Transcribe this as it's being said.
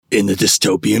In the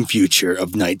dystopian future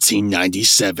of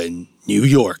 1997, New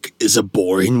York is a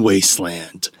boring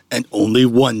wasteland, and only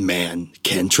one man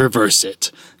can traverse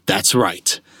it. That's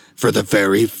right. For the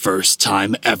very first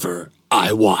time ever,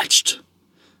 I watched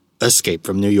Escape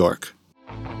from New York.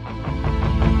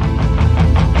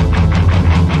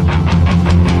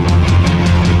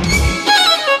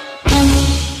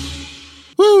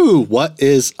 Woo! What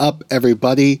is up,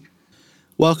 everybody?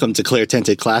 Welcome to Clear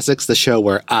Tinted Classics, the show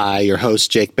where I, your host,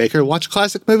 Jake Baker, watch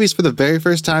classic movies for the very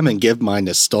first time and give my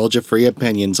nostalgia-free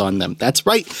opinions on them. That's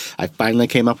right, I finally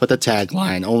came up with a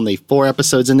tagline. Only 4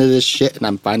 episodes into this shit, and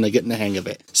I'm finally getting the hang of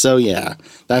it. So yeah,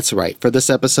 that's right. For this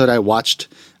episode, I watched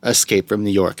Escape from New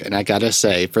York, and I gotta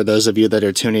say, for those of you that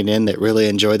are tuning in that really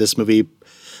enjoy this movie,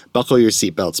 buckle your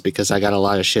seatbelts, because I got a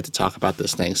lot of shit to talk about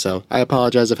this thing, so I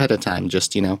apologize ahead of time.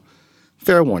 Just,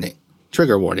 fair warning.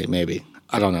 Trigger warning, maybe.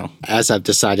 I don't know. As I've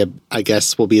decided, I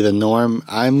guess will be the norm,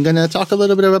 I'm going to talk a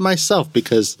little bit about myself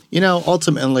because,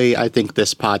 ultimately, I think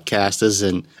this podcast is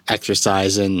an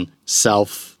exercise in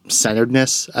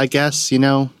self-centeredness, I guess,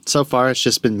 So far, it's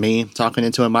just been me talking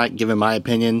into a mic, giving my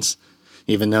opinions,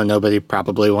 even though nobody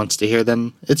probably wants to hear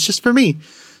them. It's just for me.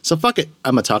 So fuck it.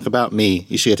 I'm going to talk about me.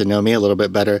 You should get to know me a little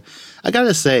bit better. I got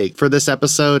to say, for this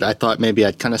episode, I thought maybe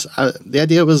I'd the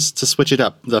idea was to switch it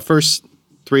up. The first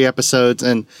 3 episodes,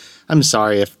 and I'm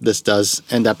sorry if this does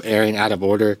end up airing out of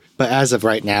order, but as of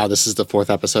right now, this is the 4th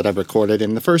episode I've recorded,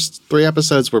 and the first 3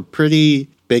 episodes were pretty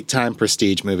big-time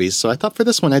prestige movies, so I thought for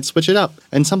this one I'd switch it up.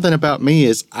 And something about me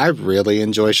is I really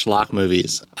enjoy schlock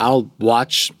movies. I'll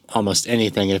watch almost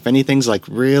anything. If anything's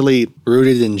really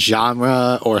rooted in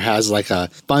genre or has a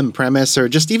fun premise or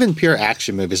just even pure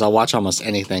action movies, I'll watch almost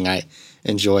anything. I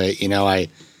enjoy it.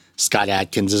 Scott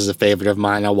Adkins is a favorite of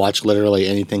mine. I'll watch literally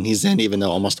anything he's in, even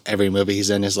though almost every movie he's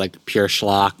in is pure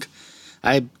schlock.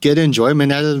 I get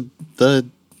enjoyment out of the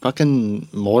fucking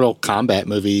Mortal Kombat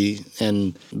movie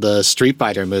and the Street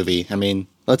Fighter movie. I mean,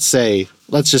 let's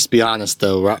just be honest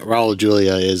though, Raul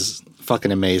Julia is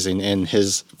fucking amazing, and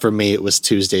for me, it was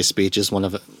Tuesday's Speech is one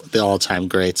of the all-time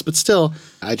greats. But still,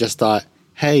 I just thought,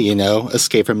 hey,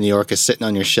 Escape from New York is sitting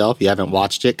on your shelf. You haven't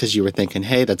watched it because you were thinking,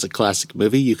 hey, that's a classic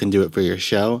movie. You can do it for your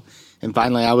show. And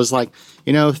finally, I was like,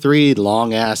 3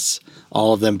 long-ass,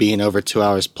 all of them being over 2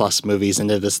 hours plus movies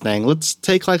into this thing. Let's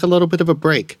take a little bit of a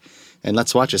break and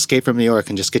let's watch Escape from New York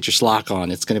and just get your schlock on.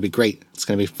 It's going to be great. It's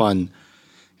going to be fun.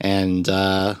 And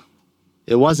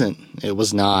it wasn't. It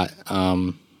was not.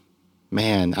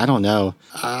 Man, I don't know.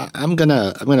 I'm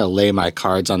gonna lay my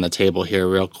cards on the table here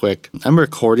real quick. I'm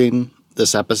recording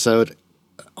this episode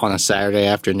on a Saturday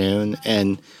afternoon,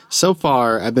 and so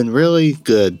far I've been really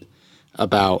good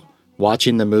about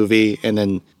watching the movie and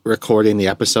then recording the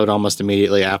episode almost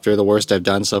immediately after. The worst I've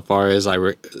done so far is I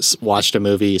watched a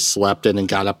movie, slept, and then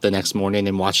got up the next morning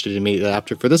and watched it immediately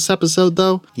after. For this episode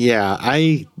though, yeah,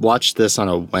 I watched this on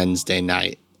a Wednesday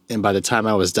night, and by the time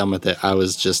I was done with it, I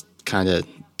was just kind of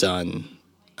done.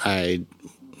 I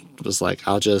was like,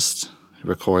 I'll just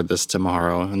record this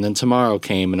tomorrow. And then tomorrow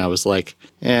came and I was like,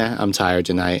 I'm tired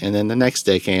tonight. And then the next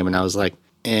day came and I was like,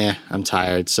 I'm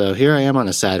tired. So here I am on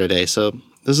a Saturday. So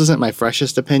this isn't my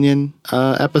freshest opinion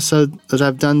episode that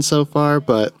I've done so far,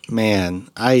 but man,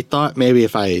 I thought maybe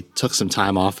if I took some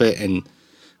time off it and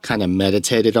kind of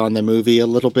meditated on the movie a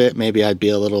little bit, maybe I'd be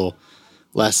a little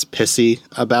less pissy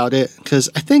about it. Because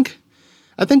I think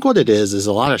what it is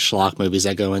a lot of schlock movies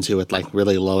I go into with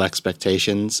really low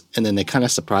expectations, and then they kind of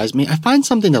surprise me. I find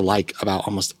something to like about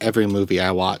almost every movie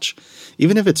I watch,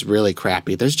 even if it's really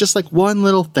crappy. There's just one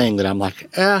little thing that I'm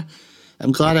like,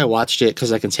 I'm glad I watched it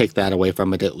because I can take that away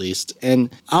from it at least.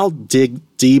 And I'll dig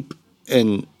deep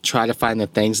and try to find the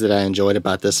things that I enjoyed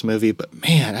about this movie. But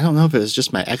man, I don't know if it was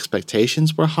just my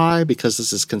expectations were high because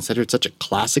this is considered such a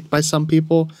classic by some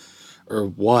people or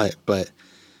what, but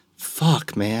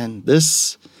fuck, man,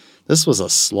 this was a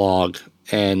slog,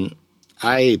 and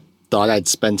I thought I'd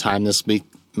spend time this week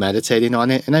meditating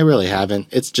on it, and I really haven't.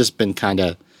 It's just been kind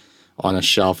of on a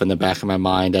shelf in the back of my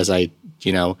mind as I,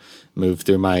 move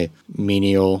through my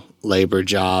menial labor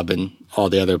job and all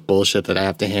the other bullshit that I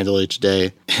have to handle each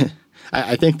day.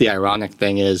 I think the ironic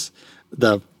thing is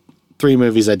the 3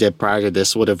 movies I did prior to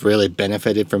this would have really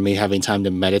benefited from me having time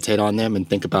to meditate on them and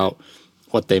think about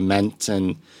what they meant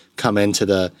and come into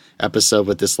the episode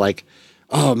with this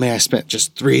oh man, I spent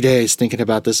just 3 days thinking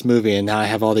about this movie and now I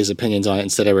have all these opinions on it.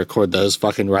 Instead I record those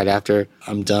fucking right after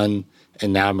I'm done,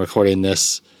 and now I'm recording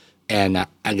this and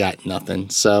I got nothing.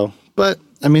 So, but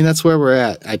I mean, that's where we're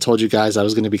at. I told you guys I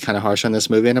was going to be kind of harsh on this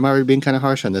movie, and I'm already being kind of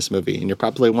harsh on this movie. And you're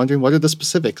probably wondering, what are the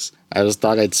specifics? I just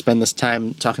thought I'd spend this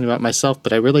time talking about myself,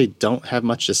 but I really don't have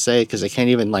much to say because I can't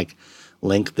even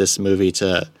link this movie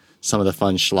to some of the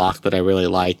fun schlock that I really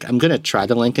like. I'm going to try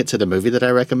to link it to the movie that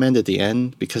I recommend at the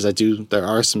end because there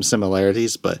are some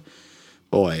similarities, but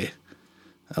boy,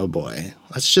 oh boy,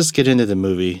 let's just get into the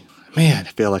movie. Man, I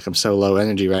feel like I'm so low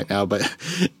energy right now, but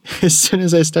as soon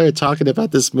as I started talking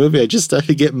about this movie, I just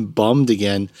started getting bummed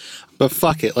again. But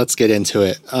fuck it, let's get into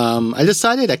it. I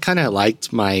decided I kind of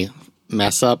liked my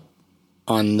mess up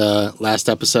on the last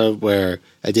episode where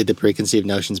I did the preconceived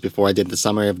notions before I did the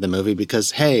summary of the movie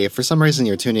because, hey, if for some reason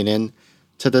you're tuning in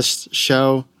to this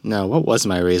show, no, what was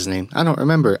my reasoning? I don't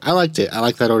remember. I liked it. I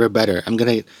like that order better. I'm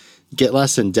going to get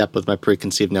less in depth with my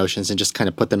preconceived notions and just kind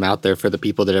of put them out there for the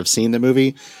people that have seen the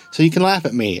movie so you can laugh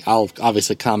at me. I'll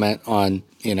obviously comment on,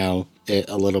 it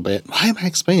a little bit. Why am I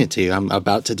explaining it to you? I'm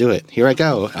about to do it. Here I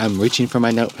go. I'm reaching for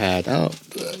my notepad. Oh,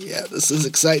 yeah, this is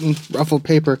exciting. Ruffled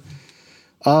paper.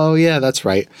 Oh, yeah, that's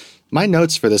right. My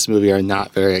notes for this movie are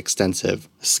not very extensive.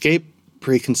 Escape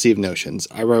preconceived notions.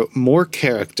 I wrote more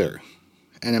character.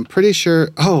 And I'm pretty sure...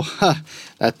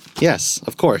 yes,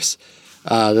 of course.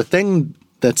 The thing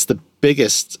that's the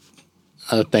biggest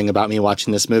thing about me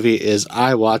watching this movie is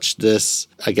I watched this,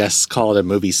 I guess, call it a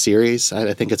movie series.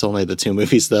 I think it's only the 2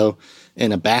 movies, though,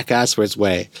 in a back-asswards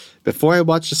way. Before I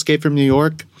watched Escape from New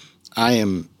York, I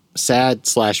am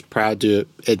sad/proud to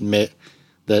admit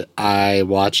that I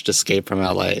watched Escape from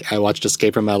LA. I watched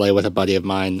Escape from LA with a buddy of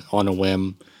mine on a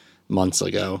whim months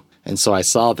ago. And so I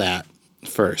saw that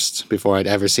first before I'd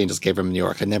ever seen Escape from New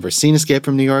York. I'd never seen Escape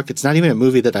from New York. It's not even a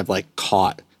movie that I've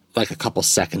caught a couple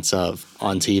seconds of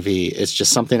on TV. It's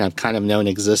just something I've kind of known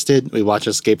existed. We watched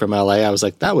Escape from LA. I was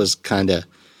like, that was kind of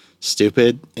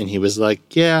stupid. And he was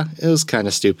like, yeah, it was kind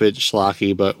of stupid,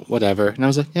 schlocky, but whatever. And I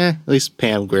was like, yeah, at least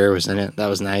Pam Grier was in it. That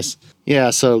was nice.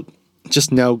 Yeah, so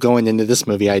just know going into this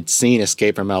movie, I'd seen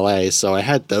Escape from LA, so I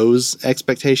had those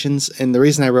expectations. And the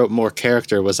reason I wrote more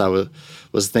character was I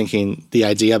was thinking the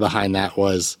idea behind that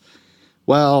was,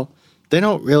 well, they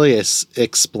don't really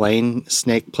explain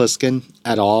Snake Plissken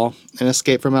at all in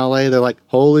Escape from LA. They're like,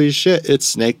 holy shit, it's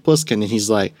Snake Plissken. And he's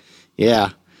like,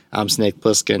 yeah, I'm Snake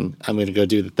Plissken. I'm going to go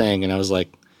do the thing. And I was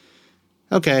like,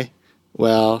 okay,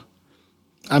 well,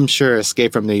 I'm sure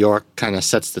Escape from New York kind of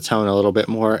sets the tone a little bit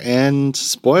more. And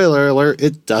spoiler alert,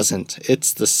 it doesn't.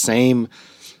 It's the same.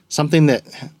 Something that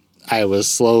I was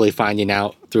slowly finding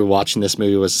out through watching this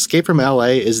movie was Escape from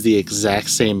LA is the exact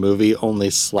same movie, only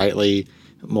slightly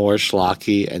more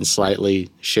schlocky and slightly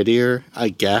shittier, I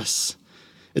guess.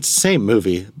 It's the same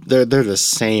movie. They're the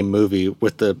same movie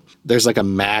there's a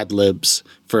Mad Libs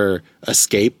for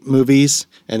escape movies,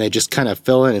 and they just kind of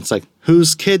fill in. It's like,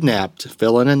 who's kidnapped?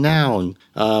 Fill in a noun.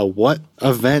 What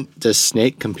event does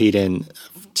Snake compete in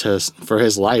for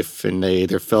his life? And they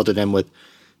either filled it in with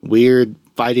weird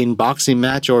fighting boxing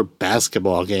match or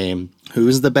basketball game.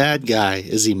 Who's the bad guy?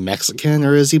 Is he Mexican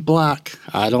or is he black?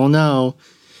 I don't know.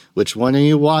 Which one are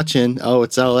you watching? Oh,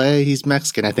 it's L.A. He's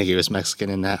Mexican. I think he was Mexican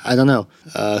in that. I don't know.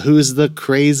 Who's the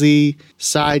crazy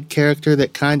side character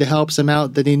that kind of helps him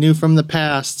out that he knew from the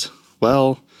past?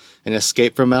 Well, in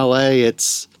Escape from L.A.,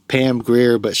 it's Pam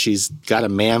Grier, but she's got a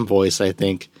man voice, I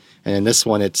think. And in this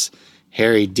one, it's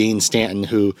Harry Dean Stanton,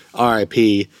 who,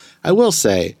 R.I.P. I will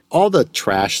say, all the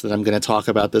trash that I'm going to talk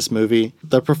about this movie,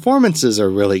 the performances are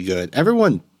really good.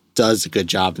 Everyone does a good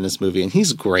job in this movie, and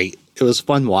he's great. It was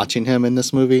fun watching him in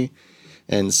this movie.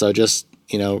 And so just,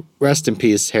 rest in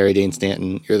peace, Harry Dean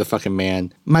Stanton. You're the fucking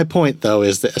man. My point, though,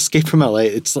 is that Escape from LA,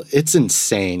 it's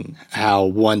insane how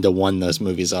one-to-one those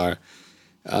movies are.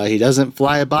 He doesn't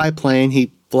fly a biplane.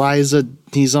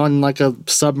 He's on a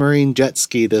submarine jet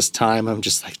ski this time. I'm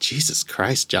just like, Jesus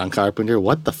Christ, John Carpenter,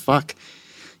 what the fuck?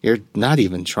 You're not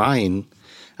even trying.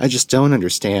 I just don't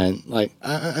understand.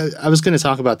 I was going to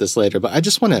talk about this later, but I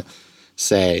just want to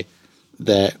say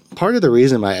that part of the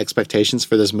reason my expectations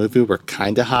for this movie were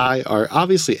kind of high are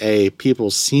obviously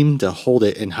people seem to hold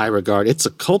it in high regard. It's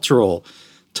a cultural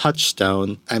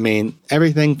touchstone. I mean,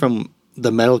 everything from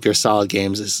the Metal Gear Solid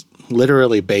games is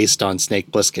literally based on Snake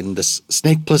Plissken. This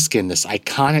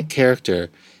iconic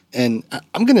character. And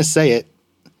I'm going to say it.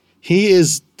 He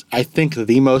is, I think,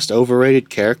 the most overrated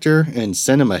character in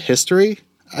cinema history,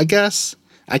 I guess.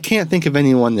 I can't think of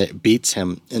anyone that beats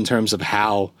him in terms of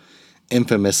how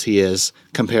infamous he is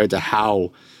compared to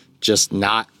how just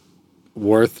not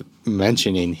worth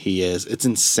mentioning he is. It's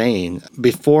insane.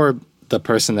 Before the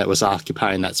person that was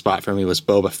occupying that spot for me was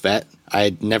Boba Fett,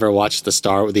 I'd never watched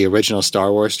the original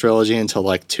Star Wars trilogy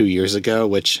until 2 years ago,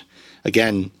 which,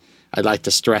 again, I'd like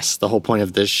to stress the whole point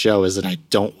of this show is that I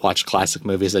don't watch classic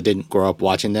movies. I didn't grow up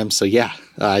watching them. So yeah,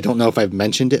 I don't know if I've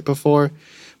mentioned it before,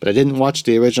 but I didn't watch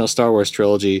the original Star Wars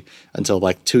trilogy until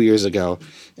 2 years ago.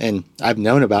 And I've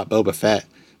known about Boba Fett,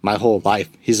 my whole life.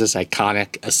 He's this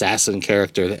iconic assassin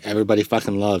character that everybody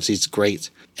fucking loves. He's great.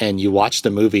 And you watch the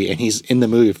movie, and he's in the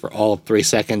movie for all of 3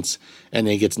 seconds, and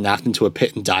then he gets knocked into a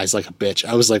pit and dies like a bitch.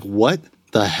 I was like, what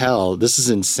the hell? This is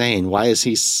insane. Why is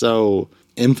he so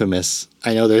infamous?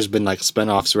 I know there's been like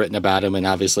spinoffs written about him, and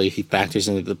obviously he factors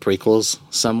into the prequels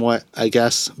somewhat, I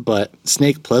guess. But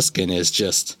Snake Plissken is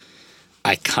just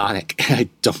iconic. I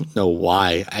don't know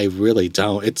why. I really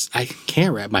don't. I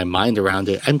can't wrap my mind around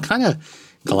it. I'm kind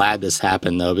of glad this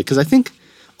happened, though, because I think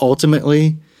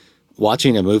ultimately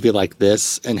watching a movie like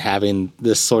this and having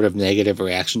this sort of negative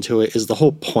reaction to it is the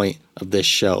whole point of this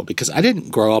show, because I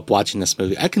didn't grow up watching this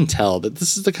movie. I can tell that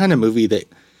this is the kind of movie that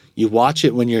you watch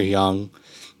it when you're young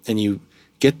and you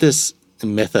get this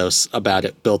mythos about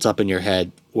it built up in your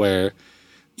head where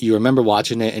you remember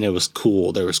watching it and it was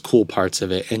cool. There was cool parts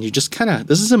of it. And you just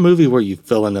this is a movie where you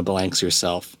fill in the blanks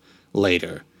yourself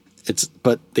later.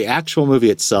 But the actual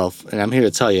movie itself, and I'm here to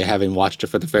tell you, having watched it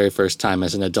for the very first time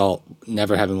as an adult,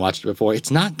 never having watched it before, it's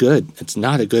not good. It's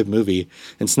not a good movie.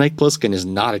 And Snake Plissken is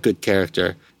not a good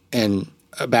character. And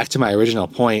back to my original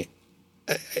point,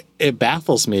 it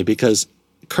baffles me because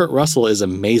Kurt Russell is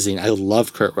amazing. I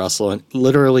love Kurt Russell and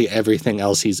literally everything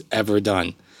else he's ever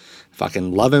done. I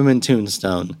fucking love him in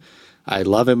Tombstone. I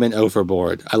love him in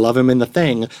Overboard. I love him in The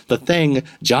Thing. The Thing,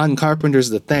 John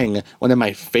Carpenter's The Thing, one of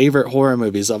my favorite horror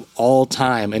movies of all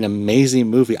time, an amazing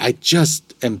movie. I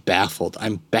just am baffled.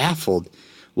 I'm baffled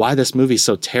why this movie's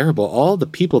so terrible. All the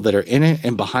people that are in it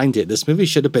and behind it, this movie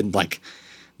should have been like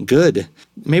good.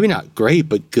 Maybe not great,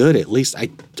 but good at least. I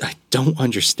don't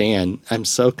understand. I'm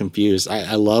so confused.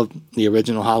 I love the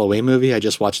original Halloween movie. I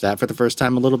just watched that for the first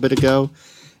time a little bit ago,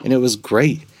 and it was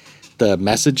great. The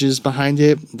messages behind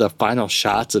it, the final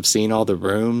shots of seeing all the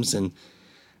rooms, and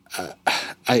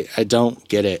I don't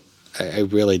get it. I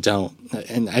really don't.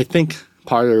 And I think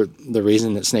part of the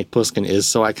reason that Snake Plissken is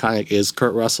so iconic is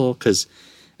Kurt Russell, because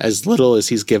as little as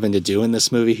he's given to do in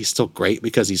this movie, he's still great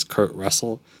because he's Kurt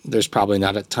Russell. There's probably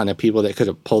not a ton of people that could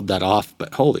have pulled that off,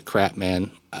 but holy crap, man.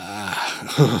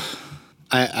 I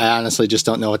honestly just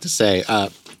don't know what to say.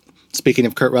 Speaking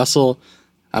of Kurt Russell,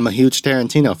 I'm a huge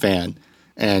Tarantino fan,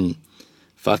 and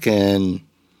fucking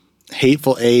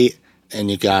Hateful Eight, and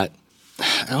you got,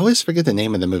 I always forget the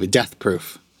name of the movie, Death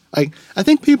Proof. Like, I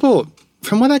think people,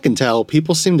 from what I can tell,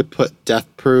 people seem to put Death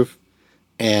Proof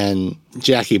and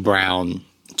Jackie Brown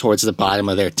towards the bottom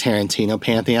of their Tarantino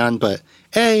pantheon, but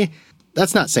A,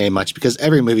 that's not saying much because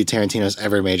every movie Tarantino's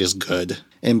ever made is good.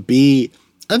 And B,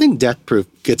 I think Death Proof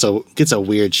gets a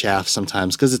weird shaft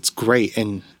sometimes because it's great.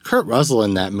 And Kurt Russell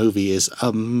in that movie is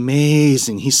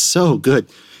amazing. He's so good.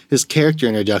 His character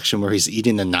introduction where he's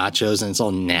eating the nachos and it's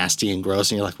all nasty and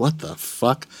gross and you're like, what the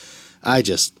fuck? I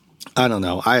don't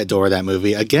know. I adore that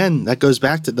movie. Again, that goes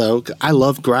back to, though, I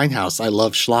love Grindhouse. I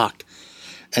love schlock.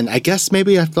 And I guess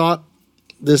maybe I thought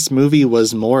this movie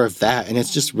was more of that, and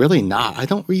it's just really not. I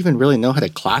don't even really know how to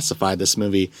classify this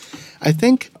movie. I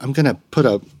think I'm going to put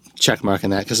a check mark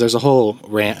in that because there's a whole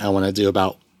rant I want to do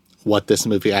about what this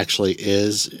movie actually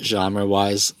is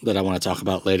genre-wise that I want to talk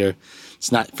about later.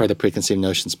 It's not for the preconceived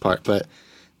notions part, but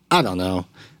I don't know.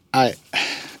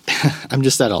 I'm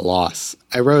just at a loss.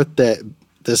 I wrote that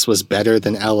this was better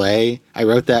than L.A. I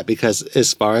wrote that because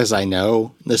as far as I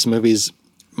know, this movie's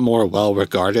more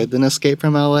well-regarded than Escape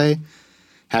from L.A.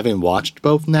 Having watched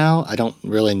both now, I don't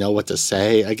really know what to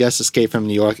say. I guess Escape from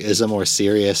New York is a more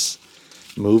serious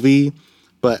movie,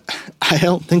 but I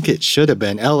don't think it should have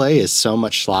been. L.A. is so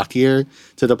much schlockier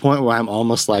to the point where I'm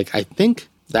almost like, I think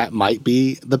that might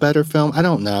be the better film. I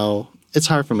don't know. It's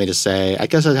hard for me to say. I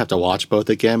guess I'd have to watch both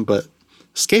again, but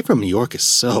Escape from New York is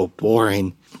so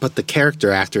boring. But the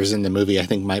character actors in the movie, I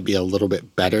think, might be a little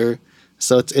bit better.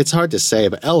 So it's hard to say,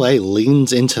 but L.A.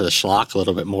 leans into the schlock a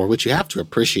little bit more, which you have to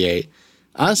appreciate.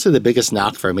 Honestly, the biggest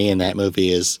knock for me in that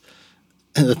movie is,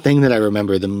 the thing that I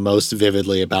remember the most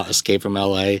vividly about Escape from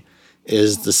L.A.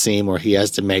 is the scene where he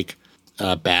has to make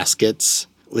baskets,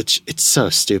 which it's so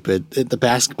stupid. The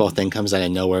basketball thing comes out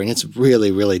of nowhere, and it's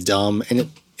really, really dumb. And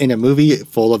in a movie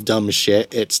full of dumb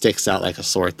shit, it sticks out like a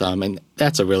sore thumb, and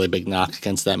that's a really big knock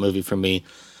against that movie for me.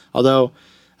 Although,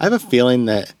 I have a feeling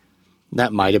that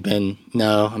might have been...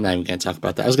 No, I'm not even going to talk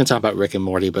about that. I was going to talk about Rick and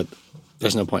Morty, but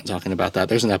there's no point in talking about that.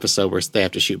 There's an episode where they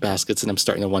have to shoot baskets, and I'm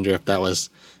starting to wonder if that was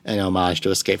an homage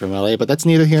to Escape from L.A., but that's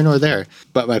neither here nor there.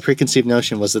 But my preconceived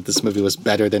notion was that this movie was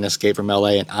better than Escape from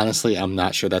L.A., and honestly, I'm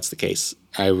not sure that's the case.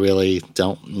 I really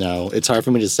don't know. It's hard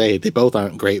for me to say. They both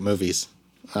aren't great movies.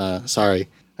 Sorry.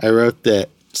 I wrote that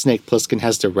Snake Plissken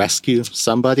has to rescue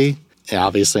somebody. And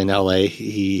obviously in L.A.,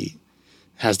 he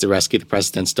has to rescue the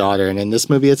president's daughter. And in this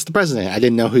movie, it's the president. I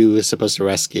didn't know who he was supposed to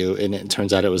rescue, and it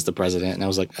turns out it was the president. And I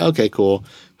was like, okay, cool.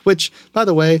 Which, by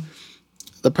the way,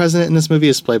 the president in this movie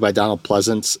is played by Donald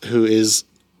Pleasence, who is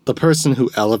the person who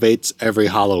elevates every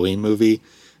Halloween movie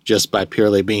just by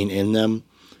purely being in them,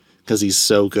 because he's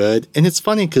so good. And it's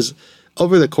funny because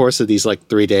over the course of these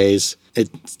 3 days,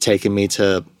 it's taken me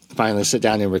to finally sit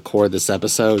down and record this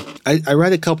episode. I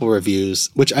read a couple reviews,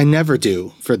 which I never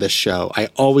do for this show. I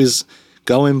always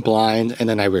go in blind and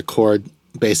then I record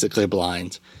basically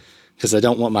blind because I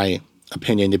don't want my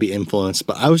opinion to be influenced.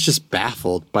 But I was just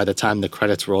baffled by the time the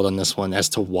credits rolled on this one as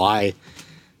to why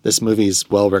this movie is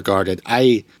well regarded.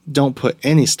 I don't put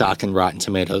any stock in Rotten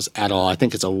Tomatoes at all. I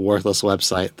think it's a worthless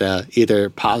website. The either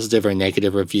positive or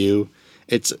negative review,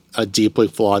 it's a deeply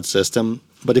flawed system.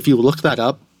 But if you look that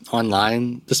up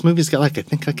online, this movie's got I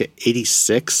think an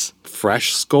 86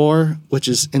 fresh score, which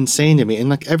is insane to me.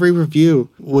 And every review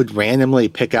would randomly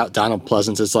pick out Donald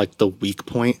Pleasence as the weak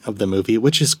point of the movie,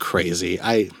 which is crazy.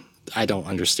 I don't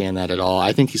understand that at all.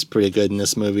 I think he's pretty good in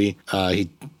this movie. He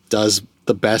does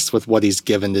the best with what he's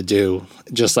given to do,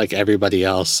 just like everybody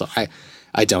else. So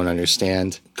I don't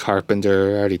understand.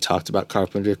 Carpenter, I already talked about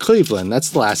Carpenter. Cleveland, that's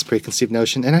the last preconceived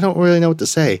notion, and I don't really know what to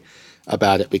say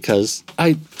about it because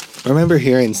I remember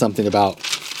hearing something about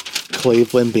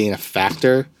Cleveland being a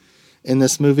factor in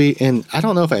this movie, and I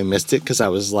don't know if I missed it because I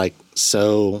was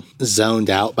so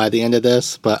zoned out by the end of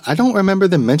this, but I don't remember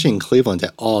them mentioning Cleveland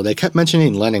at all. They kept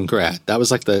mentioning Leningrad. That was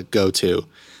the go-to.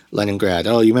 Leningrad.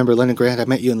 Oh, you remember Leningrad? I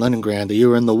met you in Leningrad. You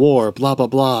were in the war, blah, blah,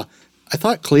 blah. I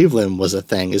thought Cleveland was a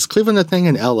thing. Is Cleveland a thing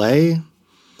in LA?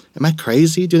 Am I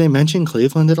crazy? Do they mention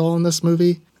Cleveland at all in this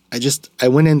movie? I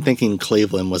went in thinking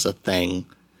Cleveland was a thing,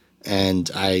 and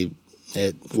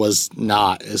it was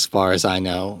not as far as I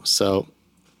know. So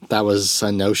that was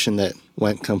a notion that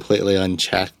went completely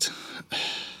unchecked.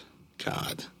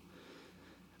 God.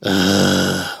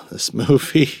 This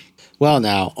movie. Well,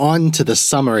 now, on to the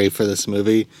summary for this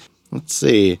movie. Let's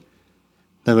see.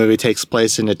 The movie takes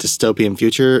place in a dystopian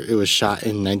future. It was shot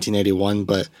in 1981,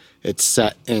 but it's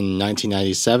set in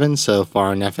 1997, so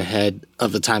far enough ahead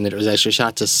of the time that it was actually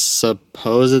shot to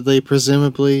supposedly,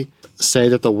 presumably, say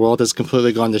that the world has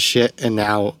completely gone to shit, and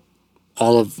now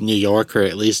all of New York, or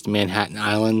at least Manhattan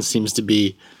Island, seems to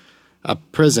be a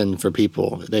prison for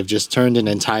people. They've just turned an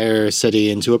entire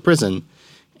city into a prison,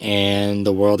 and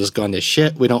the world has gone to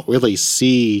shit. We don't really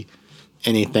see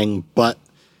anything but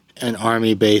an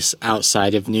army base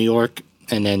outside of New York,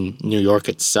 and then New York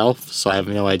itself, so I have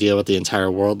no idea what the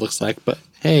entire world looks like, but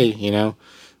hey,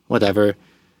 whatever.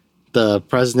 The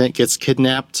president gets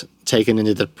kidnapped, taken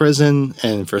into the prison,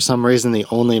 and for some reason the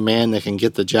only man that can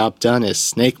get the job done is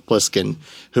Snake Plissken,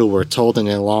 who we're told in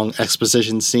a long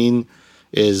exposition scene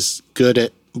is good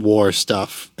at war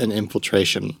stuff and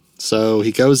infiltration. So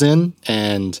he goes in,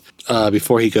 and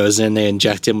before he goes in, they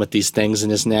inject him with these things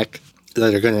in his neck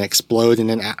that are going to explode in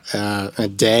a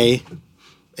day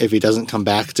if he doesn't come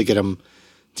back to get him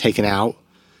taken out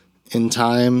in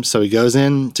time. So he goes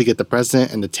in to get the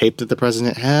president and the tape that the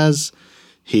president has.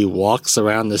 He walks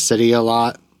around the city a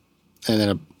lot, and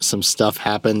then some stuff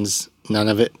happens. None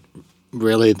of it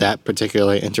really that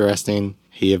particularly interesting.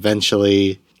 He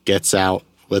eventually gets out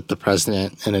with the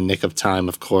president in a nick of time,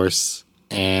 of course.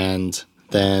 And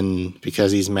then,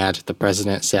 because he's mad at the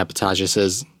president, sabotages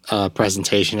his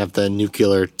presentation of the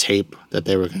nuclear tape that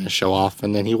they were going to show off,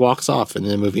 and then he walks off, and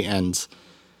the movie ends.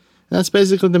 And that's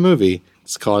basically the movie.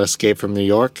 It's called Escape from New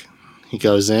York. He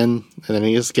goes in, and then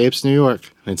he escapes New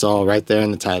York. And it's all right there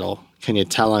in the title. Can you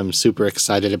tell I'm super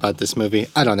excited about this movie?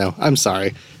 I don't know. I'm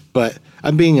sorry. But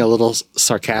I'm being a little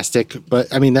sarcastic.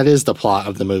 But, I mean, that is the plot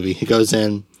of the movie. He goes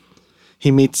in.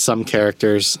 He meets some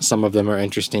characters. Some of them are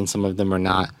interesting. Some of them are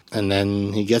not. And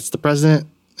then he gets the president,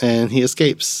 and he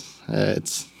escapes.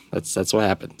 That's what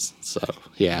happens. So,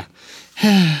 yeah.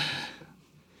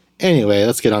 Anyway,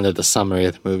 let's get on to the summary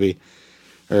of the movie.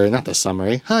 Or not the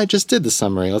summary. I just did the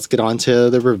summary. Let's get on to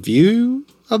the review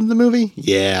of the movie.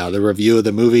 Yeah, the review of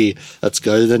the movie. Let's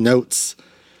go to the notes.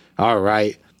 All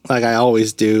right. Like I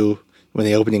always do when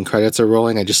the opening credits are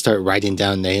rolling, I just start writing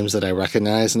down names that I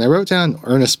recognize. And I wrote down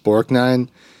Ernest Borgnine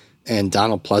and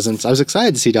Donald Pleasence. I was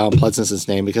excited to see Donald Pleasence's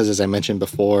name because, as I mentioned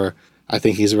before, I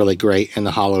think he's really great in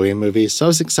the Halloween movies. So I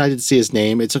was excited to see his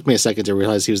name. It took me a second to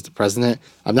realize he was the president.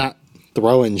 I'm not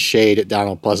throwing shade at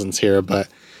Donald Pleasence here, but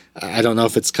I don't know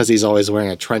if it's because he's always wearing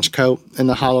a trench coat in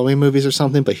the Halloween movies or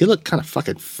something, but he looked kind of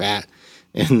fucking fat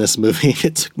in this movie.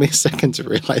 It took me a second to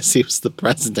realize he was the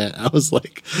president. I was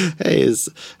like, hey,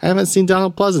 I haven't seen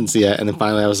Donald Pleasence yet. And then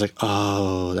finally I was like,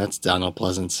 oh, that's Donald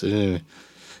Pleasence.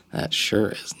 That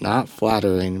sure is not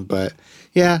flattering. But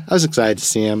yeah, I was excited to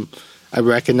see him. I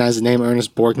recognized the name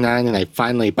Ernest Borgnine, and I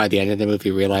finally, by the end of the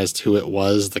movie, realized who it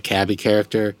was, the cabbie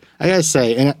character. I gotta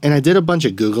say, and I did a bunch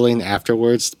of Googling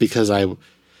afterwards because I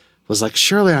was like,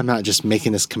 surely I'm not just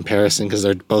making this comparison because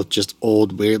they're both just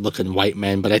old, weird-looking white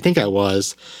men, but I think I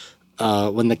was.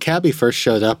 When the cabbie first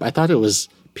showed up, I thought it was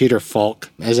Peter Falk.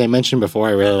 As I mentioned before,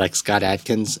 I really like Scott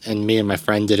Adkins, and me and my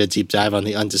friend did a deep dive on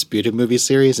the Undisputed movie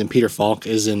series, and Peter Falk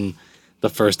is in the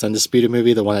first Undisputed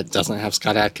movie, the one that doesn't have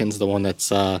Scott Adkins, the one that's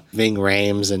Ving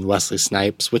Rhames and Wesley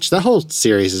Snipes, which the whole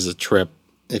series is a trip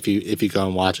if you go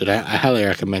and watch it. I highly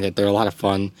recommend it. They're a lot of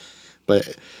fun.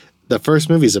 But the first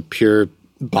movie is a pure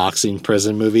boxing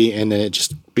prison movie, and then it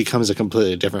just becomes a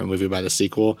completely different movie by the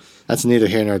sequel. That's neither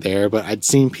here nor there, but I'd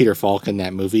seen Peter Falk in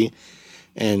that movie,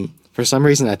 and for some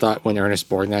reason I thought when Ernest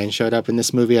Borgnine showed up in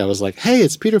this movie, I was like, hey,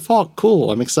 it's Peter Falk,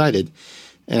 cool, I'm excited.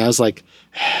 And I was like,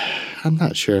 I'm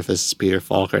not sure if this is Peter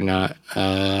Falk or not.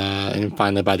 And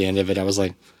finally, by the end of it, I was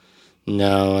like,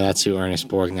 no, that's who Ernest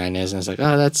Borgnine is. And I was like,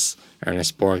 oh, that's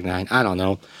Ernest Borgnine. I don't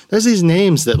know. There's these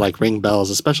names that like ring bells,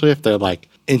 especially if they're like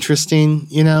interesting,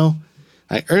 you know?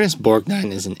 Like Ernest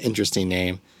Borgnine is an interesting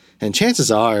name. And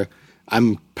chances are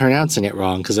I'm pronouncing it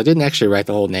wrong because I didn't actually write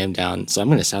the whole name down. So I'm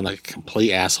going to sound like a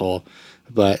complete asshole.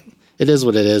 But it is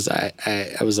what it is.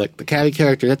 I was like, the cabbie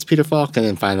character, that's Peter Falk. And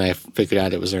then finally I figured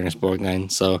out it was Ernest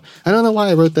Borgnine. So I don't know why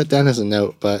I wrote that down as a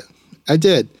note, but I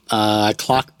did. I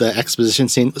clocked the exposition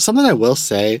scene. Something I will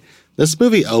say, this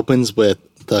movie opens with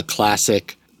the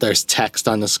classic, there's text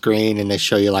on the screen and they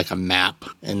show you like a map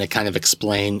and they kind of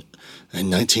explain, in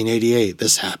 1988,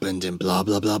 this happened and blah,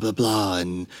 blah, blah, blah, blah.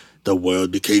 And the world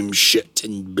became shit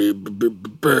and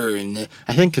burn.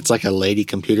 I think it's like a lady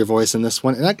computer voice in this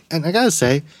one. And I gotta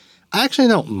say, I actually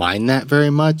don't mind that very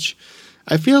much.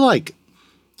 I feel like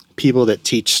people that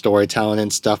teach storytelling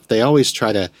and stuff, they always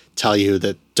try to tell you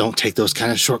that don't take those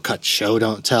kind of shortcuts, show,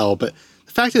 don't tell. But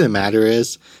the fact of the matter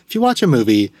is, if you watch a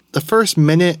movie, the first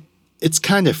minute, it's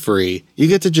kind of free. You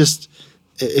get to just,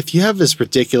 if you have this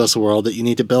ridiculous world that you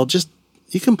need to build,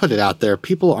 you can put it out there.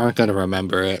 People aren't going to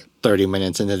remember it 30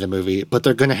 minutes into the movie, but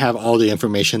they're going to have all the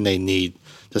information they need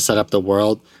to set up the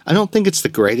world. I don't think it's the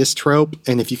greatest trope,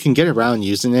 and if you can get around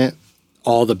using it,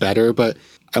 all the better. But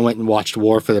I went and watched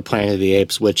War for the Planet of the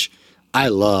Apes, which I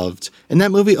loved. And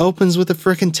that movie opens with a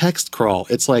freaking text crawl.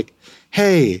 It's like,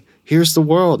 hey, here's the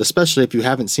world, especially if you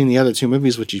haven't seen the other two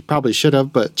movies, which you probably should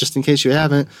have, but just in case you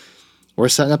haven't, we're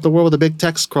setting up the world with a big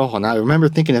text crawl. And I remember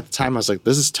thinking at the time, I was like,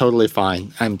 this is totally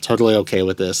fine. I'm totally okay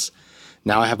with this.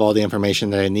 Now I have all the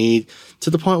information that I need, to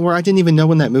the point where I didn't even know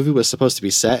when that movie was supposed to be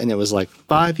set. And it was like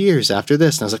 5 years after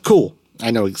this. And I was like, cool.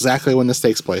 I know exactly when this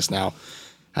takes place now.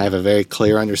 I have a very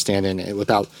clear understanding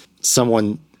without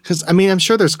someone, because I mean, I'm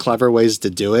sure there's clever ways to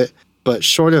do it, but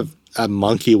short of a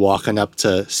monkey walking up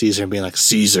to Caesar and being like,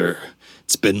 Caesar,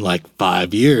 it's been like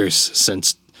 5 years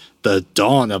since the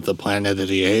dawn of the Planet of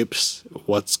the Apes.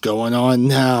 What's going on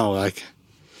now? Like,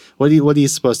 what are you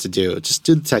supposed to do? Just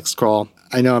do the text crawl.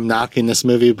 I know I'm knocking this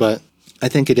movie, but I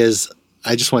think it is.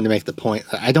 I just wanted to make the point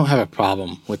that I don't have a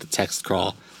problem with the text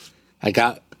crawl. I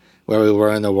got where we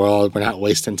were in the world. We're not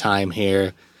wasting time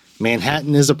here.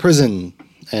 Manhattan is a prison,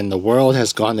 and the world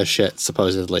has gone to shit,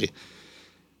 supposedly.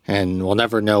 And we'll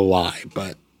never know why,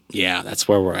 but yeah, that's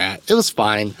where we're at. It was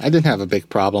fine. I didn't have a big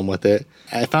problem with it.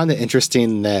 I found it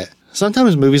interesting that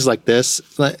sometimes movies like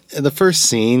this, like the first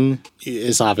scene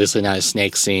is obviously not a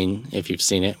snake scene, if you've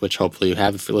seen it, which hopefully you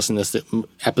have if you listen to this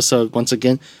episode once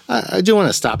again. I do want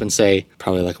to stop and say,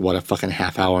 probably like, what, a fucking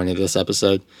half hour into this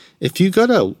episode. If you go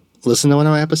to listen to one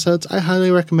of my episodes, I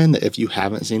highly recommend that if you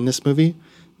haven't seen this movie,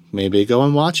 maybe go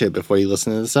and watch it before you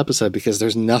listen to this episode, because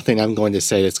there's nothing I'm going to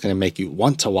say that's going to make you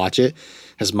want to watch it,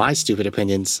 as my stupid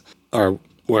opinions are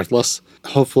worthless.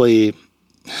 Hopefully,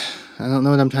 I don't know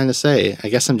what I'm trying to say. I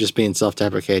guess I'm just being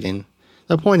self-deprecating.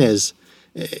 The point is,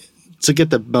 to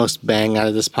get the most bang out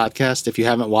of this podcast, if you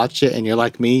haven't watched it and you're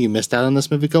like me, you missed out on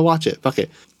this movie, go watch it. Fuck it.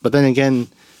 But then again,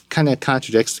 kind of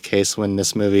contradicts the case when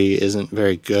this movie isn't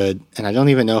very good, and I don't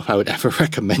even know if I would ever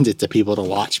recommend it to people to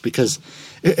watch, because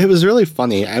it was really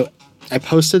funny. I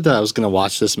posted that I was going to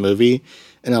watch this movie,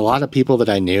 and a lot of people that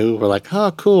I knew were like,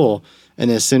 oh, cool. And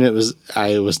as soon as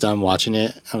I was done watching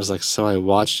it, I was like, so I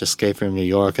watched Escape from New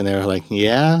York, and they were like,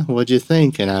 yeah, what'd you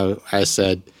think? And I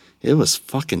said, it was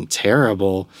fucking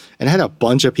terrible. And I had a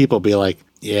bunch of people be like,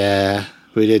 yeah,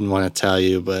 we didn't want to tell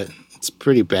you, but it's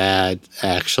pretty bad,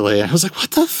 actually. And I was like,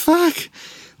 what the fuck?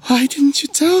 Why didn't you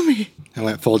tell me? I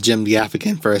went full Jim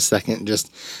Gaffigan for a second.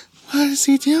 Just, why is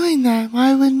he doing that?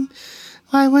 Why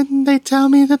wouldn't they tell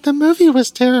me that the movie was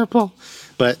terrible?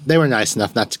 But they were nice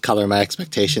enough not to color my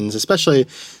expectations, especially,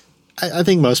 I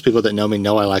think most people that know me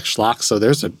know I like schlock, so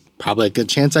there's a probably a good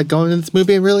chance I'd go into this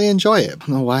movie and really enjoy it. I don't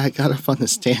know why I got off on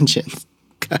this tangent.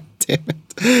 God damn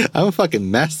it. I'm a fucking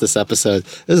mess this episode.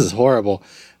 This is horrible.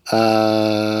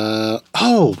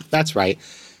 Oh, that's right.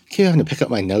 I keep having to pick up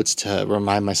my notes to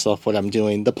remind myself what I'm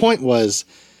doing. The point was,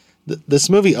 this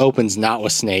movie opens not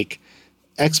with Snake.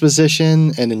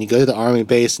 Exposition, and then you go to the army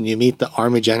base and you meet the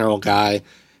army general guy,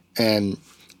 and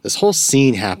this whole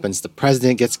scene happens. The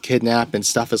president gets kidnapped and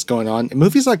stuff is going on. In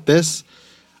movies like this,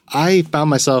 I found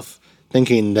myself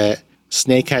thinking that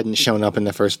Snake hadn't shown up in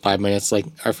the first 5 minutes. Like,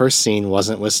 our first scene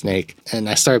wasn't with Snake, and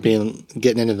I started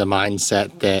getting into the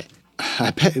mindset that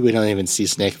I bet we don't even see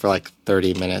Snake for like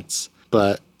 30 minutes.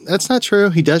 But that's not true.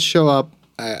 He does show up.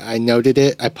 I noted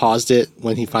it. I paused it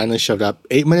when he finally showed up.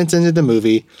 8 minutes into the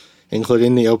movie,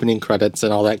 including the opening credits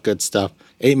and all that good stuff.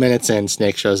 8 minutes in,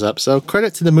 Snake shows up. So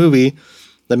credit to the movie.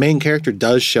 The main character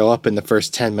does show up in the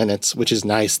first 10 minutes, which is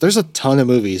nice. There's a ton of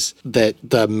movies that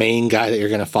the main guy that you're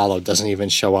going to follow doesn't even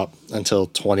show up until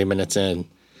 20 minutes in.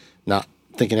 Not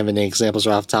thinking of any examples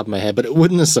right off the top of my head, but it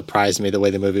wouldn't have surprised me the way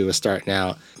the movie was starting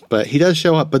out. But he does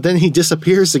show up, but then he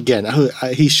disappears again.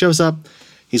 He shows up,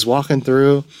 he's walking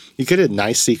through. You get a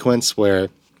nice sequence where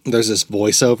there's this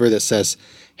voiceover that says,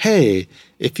 "Hey,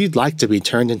 if you'd like to be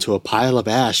turned into a pile of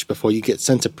ash before you get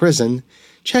sent to prison,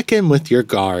 check in with your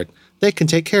guard. They can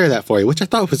take care of that for you," which I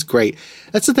thought was great.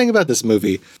 That's the thing about this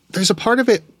movie. There's a part of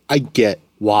it I get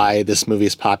why this movie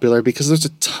is popular, because there's a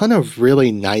ton of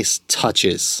really nice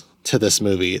touches to this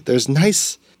movie. There's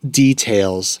nice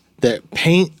details that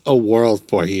paint a world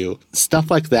for you. Stuff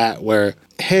like that where,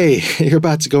 hey, you're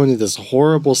about to go into this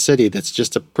horrible city that's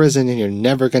just a prison and you're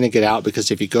never going to get out because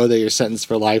if you go there, you're sentenced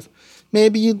for life.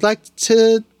 Maybe you'd like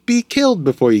to be killed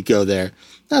before you go there.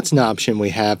 That's an option we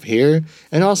have here.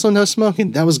 And also no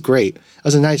smoking. That was great. That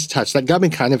was a nice touch. That got me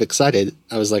kind of excited.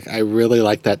 I was like, I really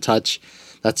like that touch.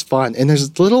 That's fun. And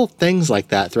there's little things like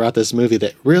that throughout this movie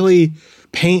that really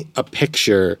paint a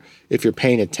picture if you're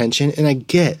paying attention. And I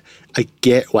get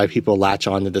why people latch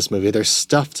onto this movie. There's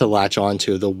stuff to latch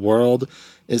onto. The world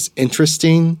is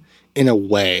interesting in a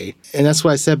way. And that's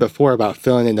what I said before about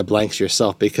filling in the blanks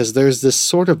yourself, because there's this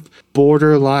sort of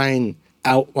borderline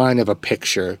outline of a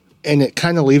picture, and it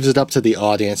kind of leaves it up to the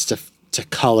audience to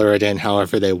color it in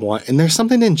however they want. And there's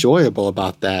something enjoyable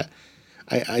about that.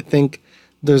 I think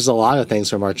there's a lot of things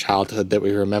from our childhood that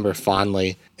we remember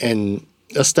fondly, and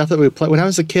the stuff that we played. When I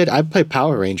was a kid, I'd play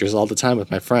Power Rangers all the time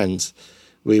with my friends.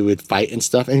 We would fight and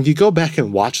stuff. And if you go back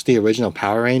and watch the original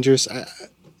Power Rangers,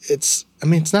 it's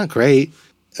not great.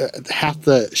 Half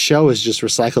the show is just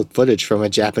recycled footage from a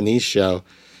Japanese show,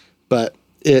 but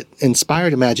it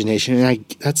inspired imagination. And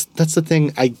that's the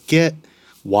thing. I get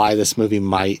why this movie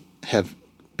might have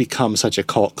become such a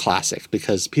cult classic,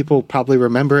 because people probably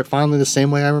remember it fondly the same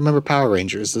way I remember Power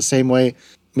Rangers, the same way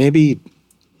maybe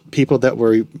people that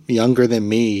were younger than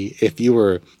me, if you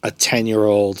were a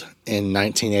 10-year-old in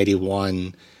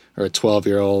 1981 or a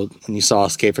 12-year-old when you saw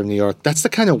Escape from New York, that's the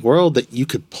kind of world that you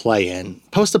could play in.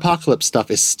 Post-apocalypse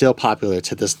stuff is still popular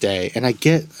to this day, and I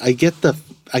get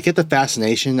the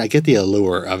fascination, I get the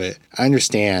allure of it. I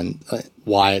understand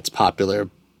why it's popular,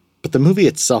 but the movie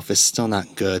itself is still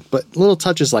not good. But little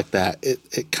touches like that,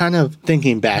 it kind of,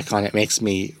 thinking back on it, makes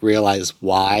me realize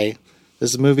why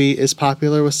this movie is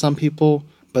popular with some people.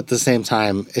 But at the same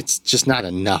time, it's just not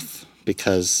enough,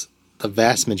 because the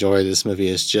vast majority of this movie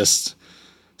is just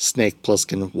Snake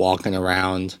Plissken walking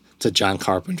around to John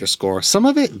Carpenter score. Some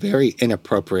of it very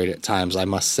inappropriate at times, I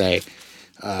must say.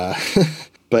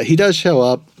 But he does show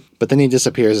up, but then he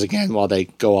disappears again while they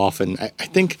go off. And I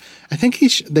think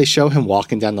they show him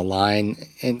walking down the line,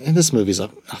 and this movie's a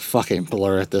fucking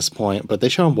blur at this point, but they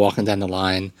show him walking down the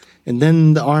line. And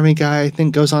then the army guy, I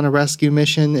think, goes on a rescue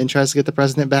mission and tries to get the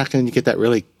president back, and you get that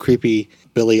really creepy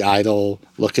Billy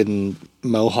Idol-looking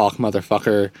Mohawk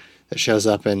motherfucker that shows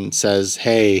up and says,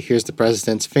 "Hey, here's the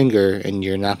president's finger, and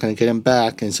you're not going to get him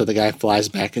back." And so the guy flies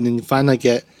back, and then you finally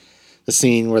get the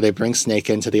scene where they bring Snake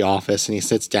into the office, and he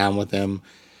sits down with him,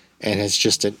 and it's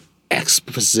just an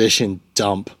exposition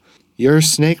dump. "You're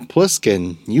Snake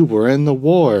Plissken. You were in the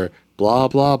war. Blah,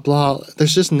 blah, blah."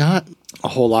 There's just not a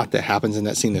whole lot that happens in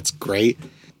that scene that's great.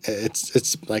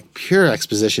 It's like pure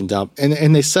exposition dump.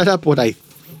 And they set up what I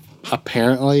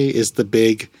apparently is the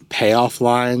big payoff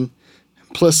line.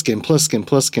 Plissken, Plissken,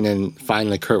 Plissken. And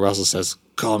finally Kurt Russell says,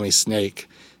 "Call me Snake."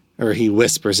 Or he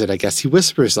whispers it, I guess. He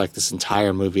whispers like this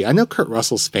entire movie. I know Kurt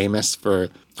Russell's famous for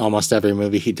almost every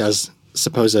movie he does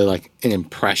supposedly like an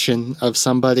impression of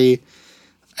somebody.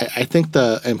 I think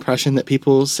the impression that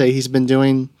people say he's been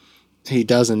doing, he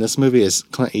does in this movie, is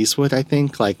Clint Eastwood, I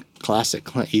think, like classic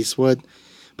Clint Eastwood.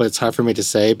 But it's hard for me to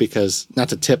say because, not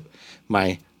to tip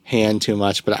my hand too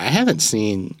much, but I haven't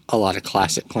seen a lot of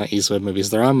classic Clint Eastwood movies.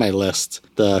 They're on my list.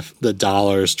 The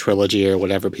Dollars trilogy or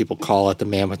whatever people call it, The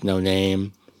Man with No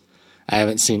Name. I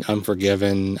haven't seen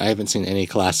Unforgiven. I haven't seen any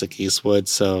classic Eastwood,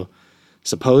 so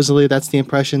supposedly that's the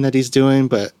impression that he's doing,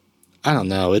 but I don't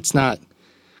know. It's not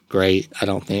great, I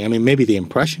don't think. I mean, maybe the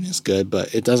impression is good,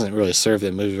 but it doesn't really serve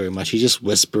the movie very much. He's just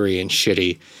whispery and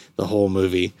shitty the whole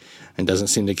movie and doesn't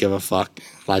seem to give a fuck.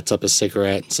 Lights up a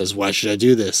cigarette and says, "Why should I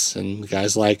do this?" And the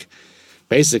guy's like,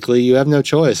 basically, you have no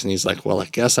choice. And he's like, well, I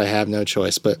guess I have no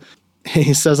choice. But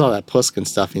he says all that Pliskin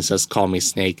stuff. And he says, "Call me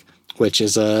Snake," which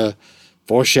is a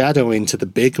foreshadowing to the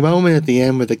big moment at the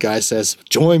end where the guy says,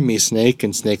 "Join me, Snake."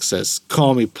 And Snake says,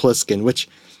 "Call me Pliskin," which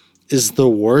is the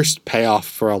worst payoff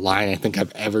for a line I think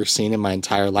I've ever seen in my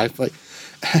entire life. Like,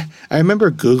 I remember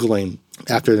Googling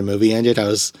after the movie ended. I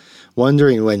was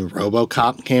wondering when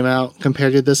RoboCop came out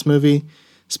compared to this movie.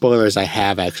 Spoilers, I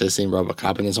have actually seen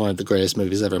RoboCop, and it's one of the greatest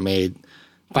movies ever made.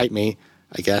 Fight me,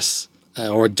 I guess,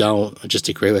 or don't, or just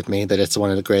agree with me that it's one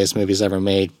of the greatest movies ever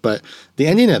made. But the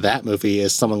ending of that movie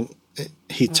is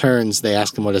he turns, they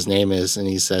ask him what his name is, and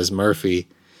he says Murphy.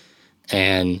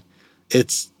 And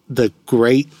it's the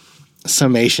great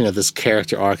summation of this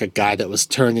character arc, a guy that was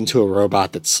turned into a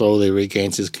robot that slowly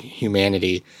regains his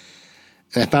humanity.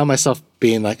 And I found myself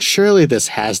being like, surely this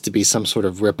has to be some sort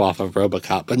of ripoff of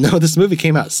RoboCop. But no, this movie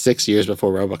came out 6 years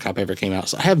before RoboCop ever came out.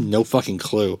 So I have no fucking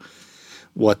clue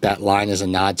what that line is a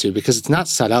nod to, because it's not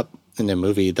set up in the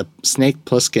movie. The Snake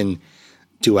Pliskin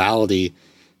duality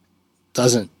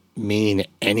doesn't mean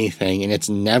anything, and it's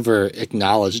never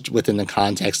acknowledged within the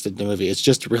context of the movie. It's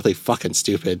just really fucking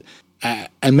stupid.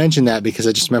 I mentioned that because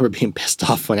I just remember being pissed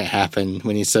off when it happened,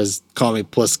 when he says, "Call me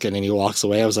Pliskin," and he walks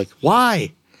away. I was like,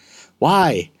 why?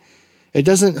 That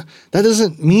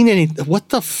doesn't mean anything. What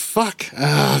the fuck?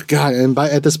 Oh, God. And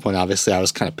at this point, obviously, I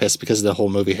was kind of pissed because the whole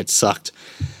movie had sucked.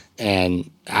 And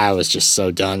I was just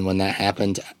so done when that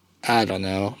happened. I don't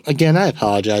know. Again, I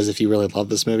apologize if you really love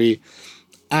this movie.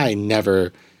 I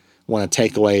never want to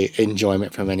take away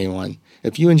enjoyment from anyone.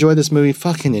 If you enjoy this movie,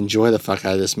 fucking enjoy the fuck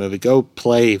out of this movie. Go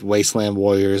play Wasteland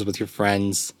Warriors with your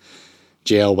friends.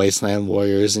 Jail Wasteland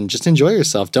Warriors, and just enjoy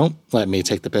yourself. Don't let me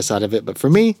take the piss out of it. But for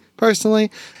me,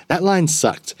 personally, that line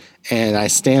sucked. And I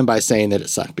stand by saying that it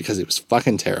sucked because it was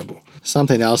fucking terrible.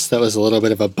 Something else that was a little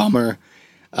bit of a bummer.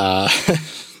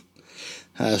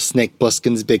 Snake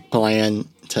Plissken's big plan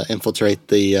to infiltrate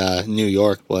the New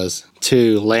York was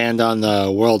to land on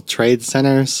the World Trade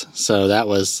Centers. So that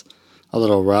was a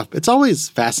little rough. It's always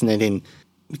fascinating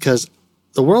because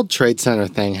the World Trade Center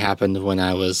thing happened when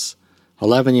I was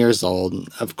 11 years old.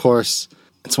 Of course,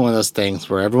 it's one of those things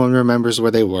where everyone remembers where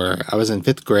they were. I was in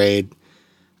 5th grade.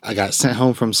 I got sent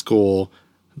home from school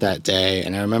that day,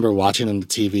 and I remember watching on the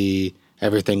TV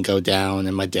everything go down,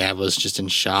 and my dad was just in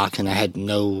shock, and I had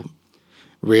no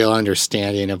real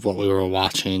understanding of what we were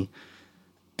watching.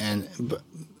 And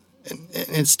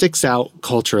it sticks out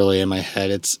culturally in my head.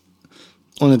 It's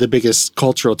one of the biggest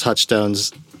cultural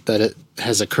touchstones that it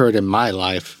has occurred in my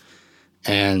life,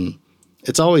 and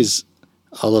it's always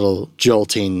a little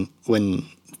jolting when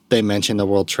they mention the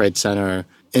World Trade Center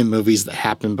in movies that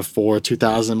happened before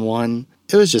 2001.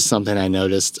 It was just something I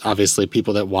noticed. Obviously,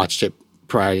 people that watched it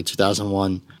prior to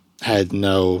 2001 had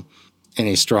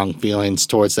any strong feelings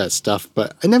towards that stuff,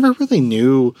 but I never really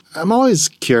knew. I'm always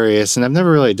curious, and I've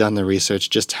never really done the research,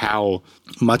 just how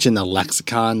much in the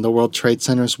lexicon the World Trade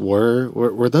Centers were.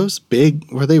 Were those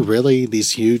big? Were they really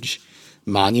these huge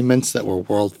monuments that were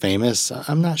world famous?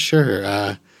 I'm not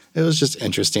sure. It was just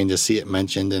interesting to see it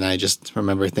mentioned, and I just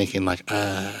remember thinking, like,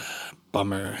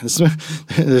 bummer.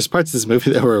 There's parts of this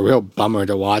movie that were a real bummer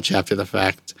to watch after the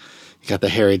fact. You got the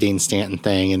Harry Dean Stanton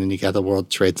thing, and then you got the World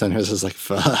Trade Centers. I was like,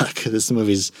 fuck, this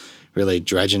movie's really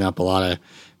dredging up a lot of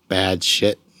bad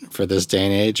shit for this day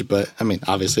and age. But, I mean,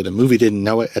 obviously the movie didn't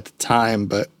know it at the time,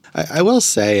 but I will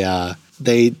say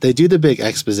they do the big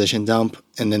exposition dump,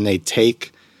 and then they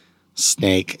take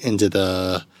Snake into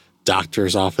the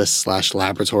doctor's office /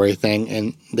 laboratory thing,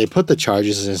 and they put the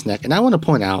charges in his neck. And I want to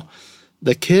point out,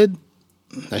 the kid,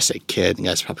 I say kid, the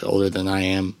guy's probably older than I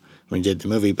am when he did the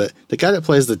movie, but the guy that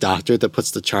plays the doctor that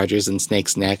puts the charges in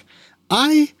Snake's neck,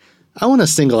 I want to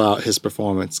single out his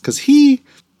performance, because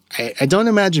I don't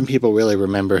imagine people really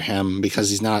remember him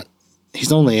because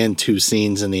he's only in 2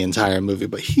 scenes in the entire movie,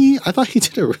 but I thought he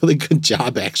did a really good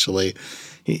job, actually.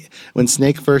 When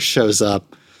Snake first shows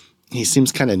up, he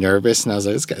seems kind of nervous, and I was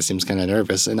like, this guy seems kind of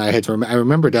nervous. And I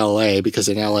remembered L.A. because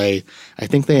in L.A., I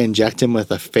think they inject him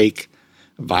with a fake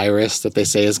virus that they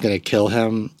say is going to kill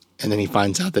him, and then he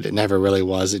finds out that it never really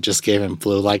was. It just gave him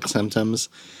flu-like symptoms.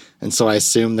 And so I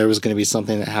assumed there was going to be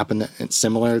something that happened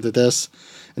similar to this.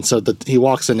 And so he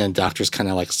walks in and the doctor's kind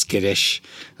of like skittish.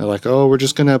 They're like, oh, we're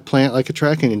just going to plant like a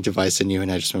tracking device in you.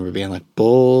 And I just remember being like,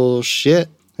 bullshit.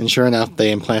 And sure enough,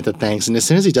 they implant the things. And as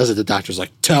soon as he does it, the doctor's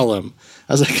like, tell him.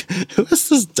 I was like, who is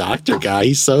this doctor guy?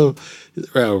 He's so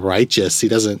righteous. He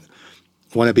doesn't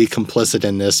want to be complicit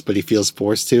in this, but he feels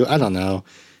forced to. I don't know.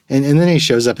 And then he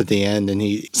shows up at the end and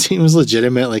he seems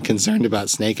legitimately concerned about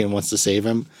Snake and wants to save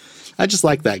him. I just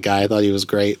like that guy. I thought he was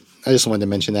great. I just wanted to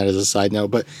mention that as a side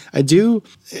note. But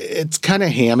it's kind of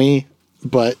hammy,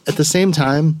 but at the same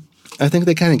time, I think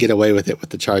they kind of get away with it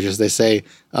with the charges. They say,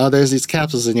 oh, there's these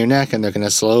capsules in your neck and they're going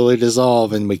to slowly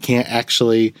dissolve and we can't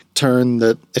actually turn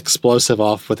the explosive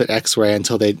off with an X-ray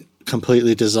until they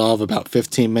completely dissolve about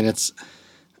 15 minutes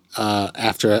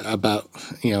after about,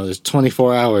 there's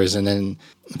 24 hours and then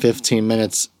 15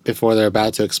 minutes before they're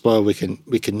about to explode, we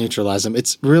can neutralize them.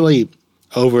 It's really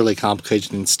overly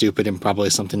complicated and stupid and probably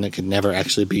something that could never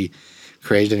actually be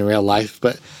created in real life.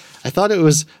 But I thought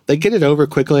they get it over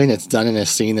quickly and it's done in a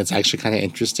scene that's actually kind of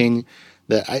interesting.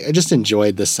 That I just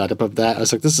enjoyed the setup of that. I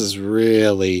was like, this is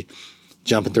really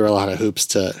jumping through a lot of hoops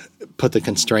to put the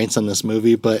constraints on this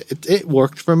movie, but it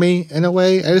worked for me in a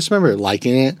way. I just remember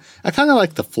liking it. I kind of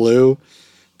like the flu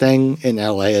thing in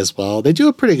LA as well. They do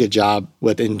a pretty good job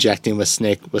with injecting with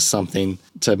Snake with something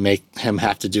to make him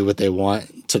have to do what they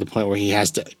want to the point where he has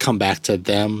to come back to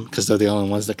them because they're the only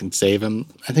ones that can save him.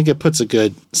 I think it puts a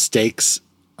good stakes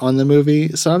on the movie,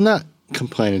 so I'm not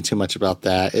complaining too much about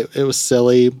that. It was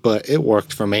silly, but it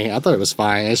worked for me. I thought it was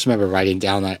fine. I just remember writing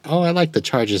down that, I like the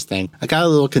charges thing. I got a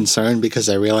little concerned because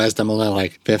I realized I'm only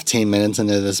like 15 minutes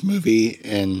into this movie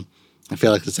and I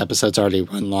feel like this episode's already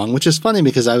run long, which is funny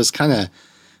because I was kind of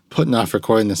putting off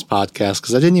recording this podcast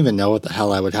because I didn't even know what the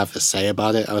hell I would have to say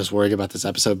about it. I was worried about this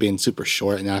episode being super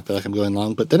short and now I feel like I'm going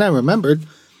long. But then I remembered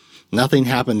nothing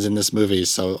happens in this movie,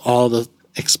 so all the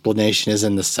explanation is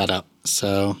in the setup.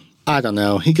 So I don't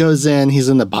know. He goes in, he's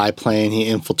in the biplane, he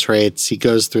infiltrates, he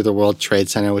goes through the World Trade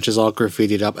Center, which is all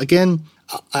graffitied up. Again,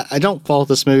 I don't fault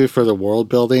this movie for the world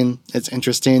building. It's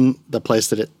interesting. The place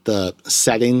the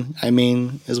setting,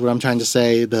 is what I'm trying to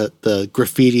say. The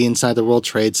graffiti inside the World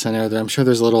Trade Center. I'm sure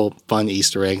there's little fun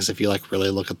Easter eggs if you like really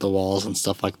look at the walls and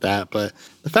stuff like that. But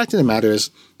the fact of the matter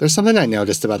is, there's something I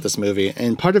noticed about this movie,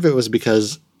 and part of it was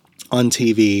because on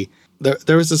TV,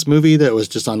 there was this movie that was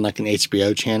just on like an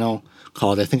HBO channel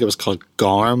called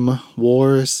Garm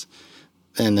Wars,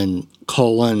 and then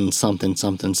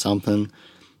something.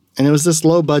 And it was this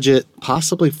low budget,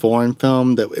 possibly foreign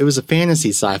film that it was a fantasy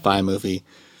sci-fi movie.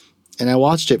 And I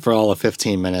watched it for all of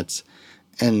 15 minutes.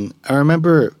 And I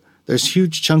remember there's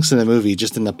huge chunks in the movie,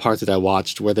 just in the part that I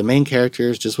watched, where the main character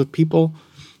is just with people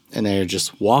and they're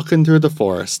just walking through the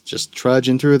forest, just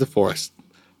trudging through the forest.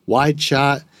 Wide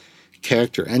shot,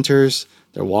 character enters,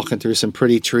 they're walking through some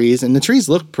pretty trees, and the trees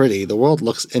look pretty. The world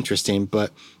looks interesting,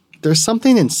 but there's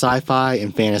something in sci-fi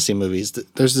and fantasy movies.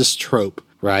 There's this trope,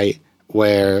 right,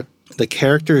 where the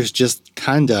characters just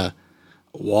kind of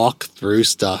walk through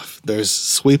stuff. There's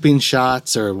sweeping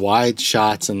shots or wide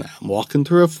shots, and I'm walking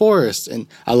through a forest. And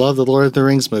I love the Lord of the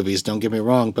Rings movies, don't get me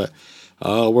wrong, but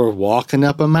we're walking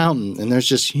up a mountain, and there's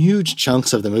just huge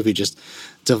chunks of the movie just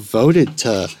devoted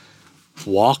to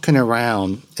walking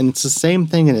around. And it's the same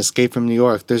thing in Escape from New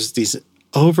York. There's these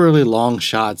overly long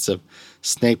shots of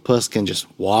Snake Plissken just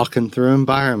walking through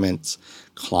environments,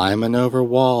 climbing over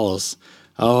walls.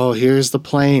 Oh, here's the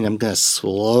plane. I'm going to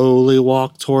slowly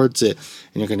walk towards it.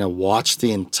 And you're going to watch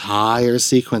the entire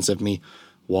sequence of me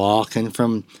walking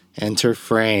from enter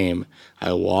frame.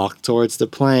 I walk towards the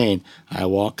plane. I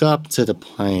walk up to the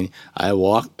plane. I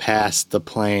walk past the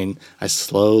plane. I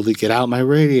slowly get out my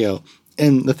radio.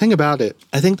 And the thing about it,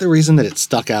 I think the reason that it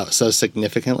stuck out so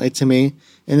significantly to me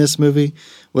in this movie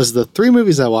was the three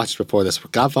movies I watched before this were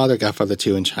Godfather, Godfather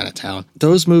 2, and Chinatown.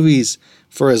 Those movies,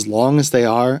 for as long as they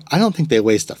are, I don't think they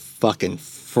waste a fucking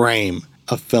frame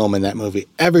of film in that movie.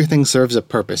 Everything serves a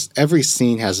purpose. Every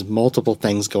scene has multiple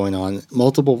things going on,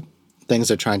 multiple things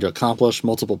they're trying to accomplish,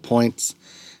 multiple points.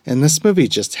 And this movie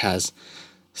just has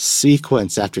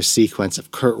sequence after sequence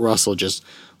of Kurt Russell just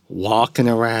walking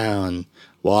around,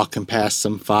 walking past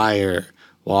some fire,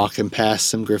 walking past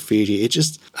some graffiti.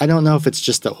 I don't know if it's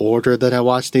just the order that I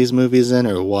watch these movies in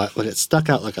or what, but it stuck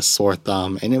out like a sore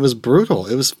thumb. And it was brutal.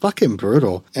 It was fucking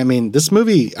brutal. I mean, this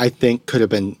movie, I think, could have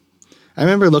been... I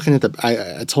remember looking at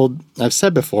I've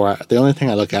said before, the only thing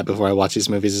I look at before I watch these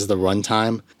movies is the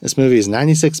runtime. This movie is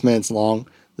 96 minutes long.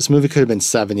 This movie could have been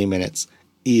 70 minutes.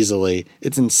 Easily.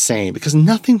 It's insane because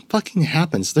nothing fucking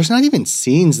happens. There's not even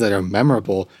scenes that are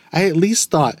memorable. I at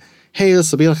least thought, hey,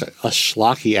 this will be like a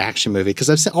schlocky action movie, because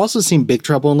I've also seen Big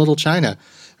Trouble in Little China.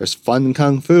 There's fun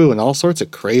kung fu and all sorts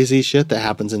of crazy shit that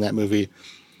happens in that movie.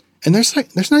 And there's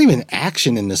not even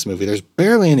action in this movie. There's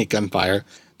barely any gunfire.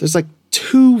 There's like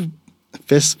 2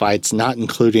 fist fights, not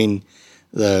including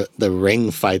the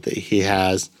ring fight that he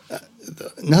has.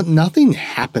 Nothing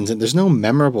happens, and there's no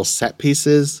memorable set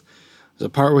pieces. There's a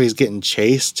part where he's getting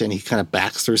chased and he kind of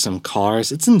backs through some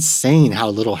cars. It's insane how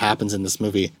little happens in this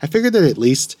movie. I figured that at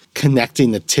least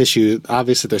connecting the tissue,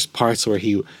 obviously there's parts where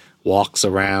he walks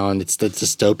around. It's the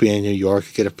dystopian New York.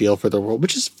 You get a feel for the world,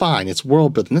 which is fine. It's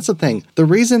world building. That's the thing. The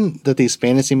reason that these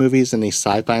fantasy movies and these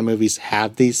sci-fi movies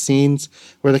have these scenes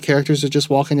where the characters are just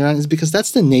walking around is because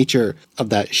that's the nature of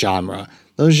that genre.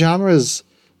 Those genres,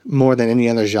 more than any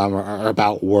other genre, are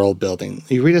about world building.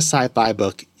 You read a sci-fi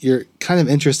book, you're kind of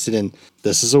interested in,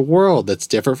 this is a world that's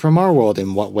different from our world.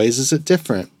 In what ways is it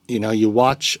different? You know, you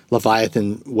watch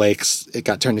Leviathan Wakes, it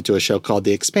got turned into a show called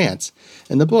The Expanse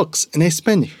in the books, and they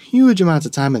spend huge amounts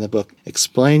of time in the book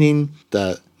explaining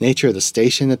the nature of the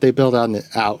station that they build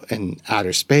out in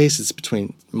outer space. It's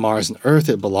between Mars and Earth.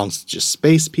 It belongs to just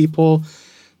space people.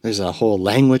 There's a whole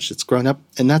language that's grown up,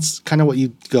 and that's kind of what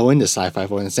you go into sci-fi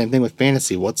for. And the same thing with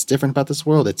fantasy. What's different about this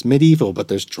world? It's medieval, but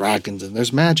there's dragons and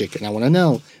there's magic, and I want to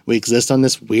know. We exist on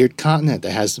this weird continent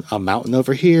that has a mountain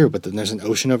over here, but then there's an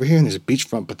ocean over here, and there's a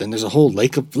beachfront, but then there's a whole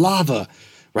lake of lava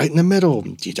right in the middle.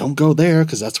 You don't go there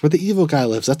because that's where the evil guy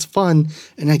lives. That's fun,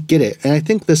 and I get it. And I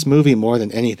think this movie, more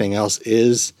than anything else,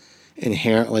 is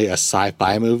inherently a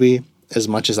sci-fi movie, as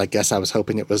much as I guess I was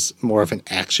hoping it was more of an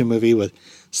action movie with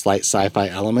slight sci-fi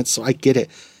elements. So I get it.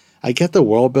 I get the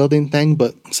world building thing,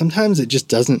 but sometimes it just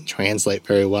doesn't translate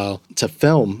very well to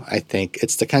film, I think.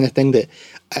 It's the kind of thing that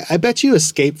I bet you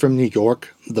Escape from New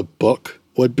York, the book,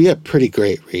 would be a pretty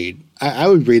great read. I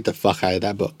would read the fuck out of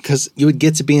that book because you would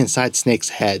get to be inside Snake's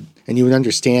head and you would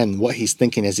understand what he's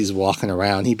thinking as he's walking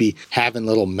around. He'd be having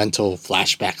little mental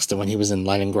flashbacks to when he was in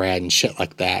Leningrad and shit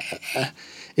like that.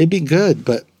 It'd be good,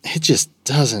 but it just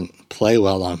doesn't play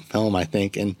well on film, I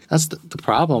think. And that's the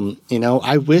problem. You know,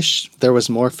 I wish there was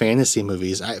more fantasy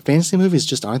movies. Fantasy movies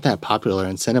just aren't that popular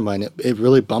in cinema, and it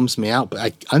really bums me out. But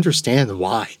I understand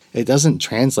why. It doesn't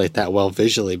translate that well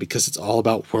visually because it's all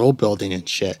about world building and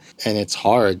shit, and it's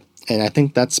hard. And I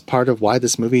think that's part of why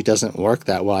this movie doesn't work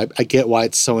that well. I get why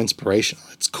it's so inspirational.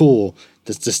 It's cool,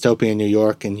 this dystopian New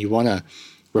York, and you want to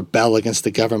rebel against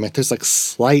the government. There's like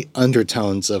slight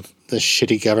undertones of the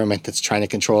shitty government that's trying to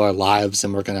control our lives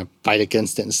and we're going to fight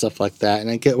against it and stuff like that. And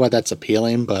I get why that's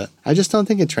appealing, but I just don't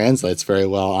think it translates very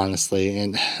well, honestly.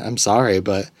 And I'm sorry,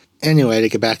 but anyway, to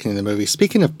get back into the movie,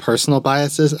 speaking of personal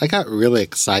biases, I got really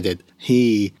excited.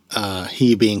 He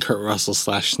being Kurt Russell /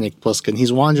 Snake Plissken,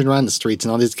 he's wandering around the streets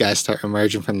and all these guys start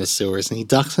emerging from the sewers and he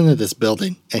ducks into this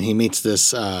building and he meets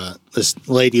this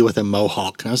lady with a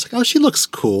mohawk. And I was like, oh, she looks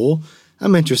cool.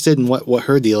 I'm interested in what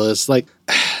her deal is. Like,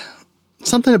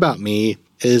 something about me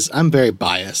is I'm very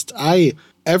biased.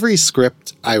 Every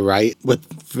script I write, with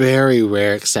very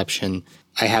rare exception,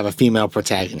 I have a female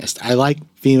protagonist. I like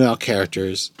female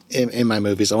characters in my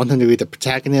movies. I want them to be the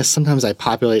protagonist. Sometimes I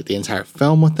populate the entire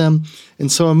film with them.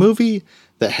 And so a movie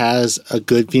that has a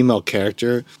good female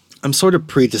character, I'm sort of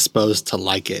predisposed to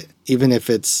like it, even if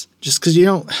it's just because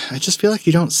I just feel like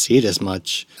you don't see it as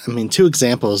much. I mean, 2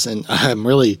 examples, and I'm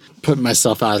really putting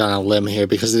myself out on a limb here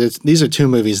because these are 2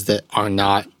 movies that are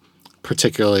not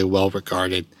particularly well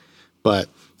regarded. But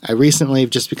I recently,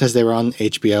 just because they were on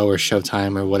HBO or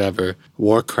Showtime or whatever,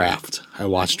 Warcraft I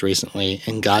watched recently,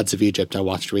 and Gods of Egypt I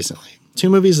watched recently. 2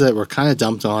 movies that were kind of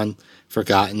dumped on,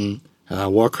 forgotten.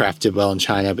 Warcraft did well in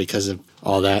China because of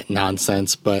all that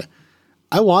nonsense, but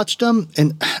I watched them,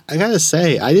 and I gotta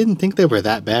say, I didn't think they were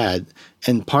that bad.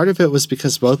 And part of it was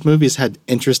because both movies had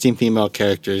interesting female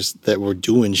characters that were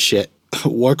doing shit.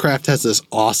 Warcraft has this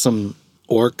awesome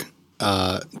orc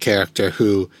character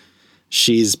who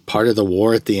she's part of the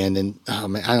war at the end. And oh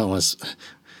man, I don't want to.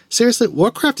 Seriously,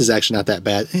 Warcraft is actually not that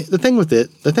bad. The thing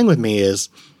with me is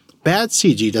bad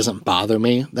CG doesn't bother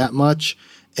me that much.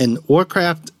 And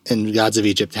Warcraft and Gods of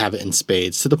Egypt have it in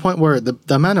spades, to the point where the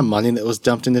amount of money that was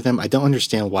dumped into them, I don't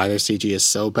understand why their CG is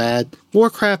so bad.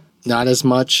 Warcraft, not as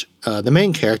much. The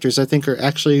main characters, I think, are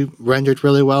actually rendered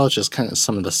really well. It's just kind of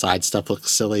some of the side stuff looks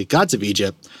silly. Gods of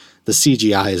Egypt, the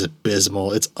CGI is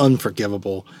abysmal. It's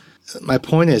unforgivable. My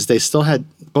point is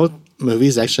both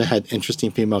movies actually had interesting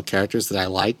female characters that I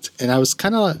liked, and I was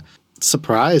kind of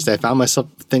surprised. I found myself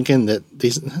thinking that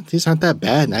these aren't that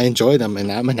bad, and I enjoy them,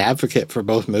 and I'm an advocate for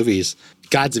both movies.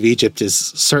 Gods of Egypt is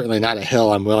certainly not a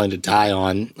hill I'm willing to die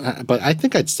on, but I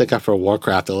think I'd stick up for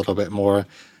Warcraft a little bit more.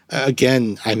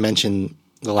 Again, I mentioned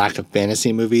the lack of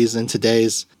fantasy movies in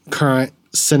today's current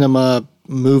cinema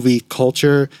movie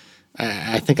culture.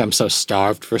 I think I'm so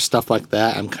starved for stuff like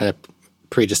that. I'm kind of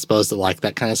predisposed to like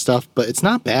that kind of stuff, but it's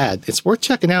not bad. It's worth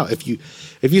checking out. If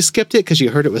you skipped it because you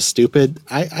heard it was stupid,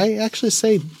 I actually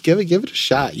say give it a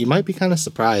shot. You might be kind of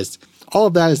surprised. All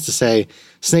of that is to say,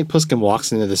 Snake Plissken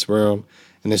walks into this room,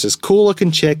 and there's this cool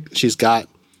looking chick. She's got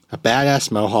a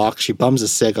badass mohawk. She bums a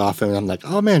cig off him, and I'm like,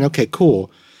 oh man, okay,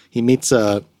 cool. He meets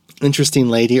a interesting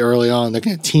lady early on. They're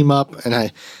going to team up, and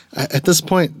I at this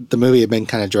point, the movie had been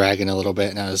kind of dragging a little bit,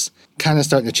 and I was kind of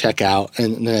starting to check out,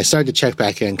 and then I started to check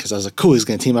back in because I was like, cool, he's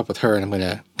going to team up with her, and I'm going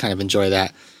to kind of enjoy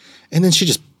that. And then she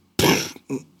just,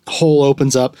 hole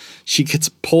opens up. She gets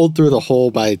pulled through the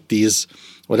hole by these,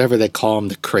 whatever they call them,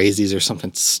 the crazies or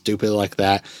something stupid like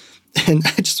that. And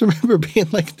I just remember being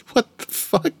like, what the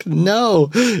fuck? No.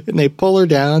 And they pull her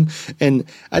down. And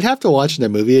I'd have to watch the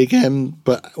movie again.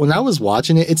 But when I was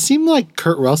watching it, it seemed like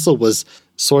Kurt Russell was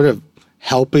sort of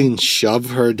helping shove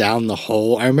her down the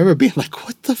hole. I remember being like,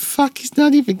 what the fuck? He's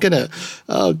not even going to.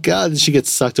 Oh, God. And she gets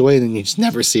sucked away. And then you just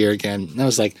never see her again. And I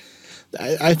was like,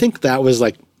 I think that was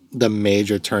like the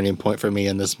major turning point for me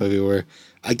in this movie, where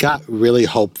I got really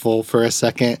hopeful for a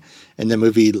second. And the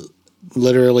movie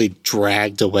literally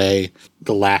dragged away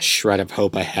the last shred of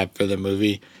hope I had for the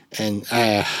movie. And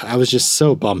I was just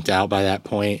so bummed out by that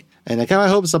point. And I got my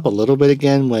hopes up a little bit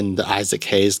again when the Isaac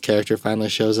Hayes character finally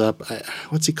shows up.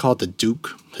 What's he called? The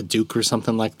Duke or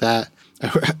something like that. I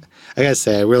gotta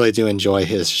say, I really do enjoy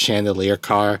his chandelier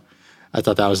car. I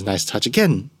thought that was a nice touch.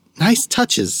 Again, nice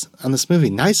touches on this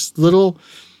movie. Nice little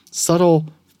subtle,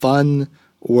 fun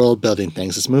world building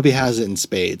things. This movie has it in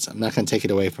spades. I'm not going to take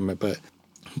it away from it, but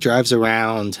drives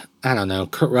around. I don't know.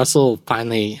 Kurt Russell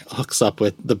finally hooks up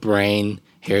with the Brain,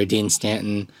 Harry Dean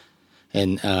Stanton,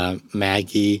 and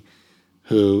Maggie,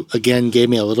 who again gave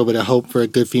me a little bit of hope for a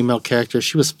good female character.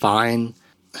 She was fine.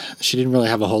 She didn't really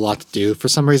have a whole lot to do. For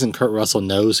some reason, Kurt Russell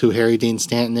knows who Harry Dean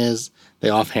Stanton is. They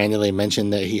offhandedly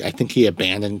mentioned that I think he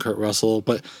abandoned Kurt Russell,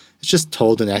 but it's just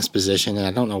told in exposition, and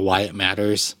I don't know why it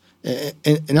matters.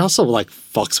 And also like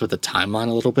fucks with the timeline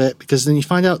a little bit, because then you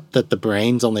find out that the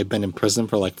Brain's only been in prison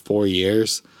for like 4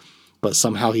 years, but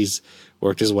somehow he's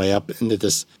worked his way up into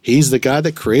this. He's the guy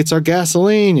that creates our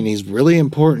gasoline, and he's really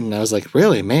important. And I was like,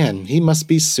 really, man, he must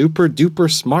be super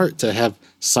duper smart to have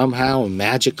somehow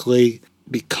magically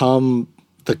become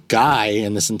the guy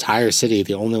in this entire city,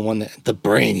 the only one that the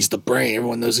Brain. He's the Brain.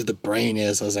 Everyone knows who the Brain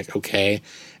is. I was like, okay.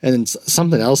 And then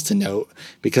something else to note,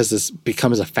 because this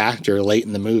becomes a factor late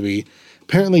in the movie.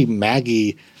 Apparently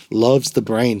Maggie loves the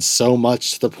Brain so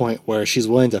much to the point where she's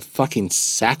willing to fucking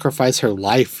sacrifice her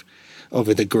life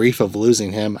over the grief of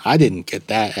losing him. I didn't get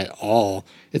that at all.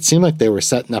 It seemed like they were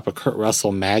setting up a Kurt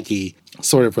Russell Maggie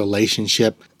sort of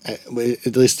relationship. At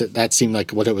least that seemed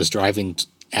like what it was driving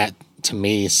at to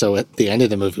me. So at the end of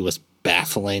the movie was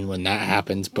baffling when that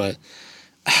happened, but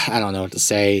I don't know what to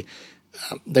say.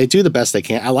 They do the best they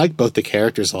can. I like both the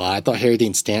characters a lot. I thought Harry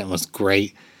Dean Stanton was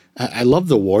great. I love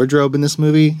the wardrobe in this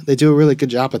movie. They do a really good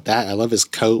job at that. I love his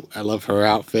coat. I love her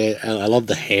outfit. I love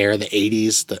the hair, the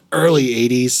 80s, the early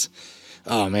 80s.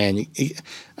 Oh, man.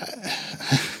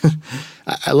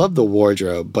 I love the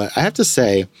wardrobe, but I have to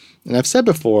say, and I've said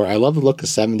before, I love the look of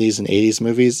 70s and 80s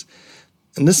movies.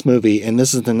 In this movie, and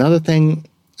this is another thing,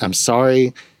 I'm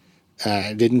sorry,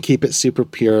 I didn't keep it super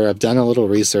pure. I've done a little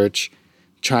research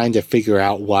trying to figure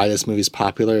out why this movie's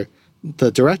popular.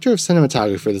 The director of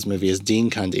cinematography for this movie is Dean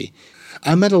Cundey.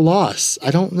 I'm at a loss.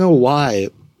 I don't know why,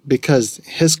 because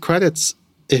his credits,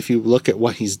 if you look at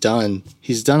what he's done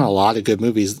a lot of good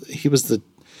movies. He was the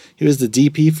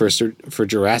DP for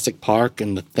Jurassic Park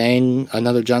and The Thing,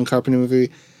 another John Carpenter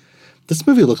movie. This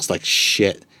movie looks like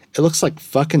shit. It looks like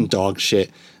fucking dog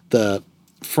shit. The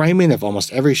framing of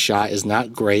almost every shot is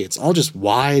not great. It's all just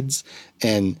wides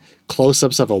and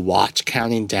close-ups of a watch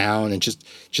counting down, and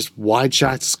just wide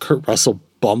shots. Kurt Russell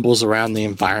bumbles around the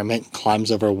environment,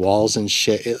 climbs over walls and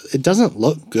shit. It doesn't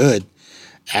look good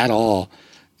at all.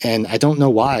 And I don't know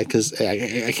why, because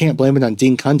I can't blame it on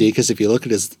Dean Cundey, because if you look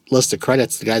at his list of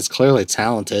credits, the guy's clearly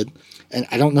talented. And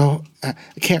I don't know, I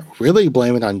can't really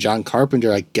blame it on John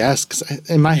Carpenter, I guess, because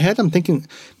in my head I'm thinking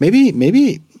maybe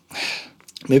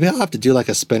I'll have to do like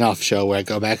a spin-off show where I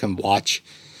go back and watch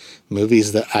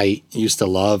movies that I used to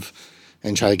love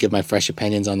and try to give my fresh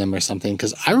opinions on them or something,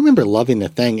 because I remember loving The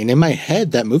Thing, and in my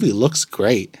head that movie looks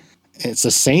great. It's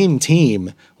the same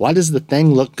team. Why does The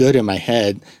Thing look good in my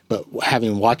head, but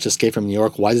having watched Escape from New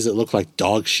York, why does it look like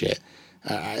dog shit?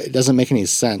 It doesn't make any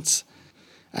sense.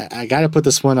 I got to put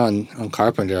this one on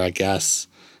Carpenter, I guess,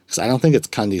 because I don't think it's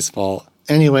Cundey's fault.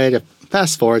 Anyway, to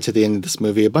fast forward to the end of this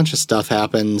movie, a bunch of stuff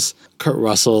happens. Kurt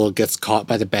Russell gets caught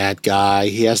by the bad guy.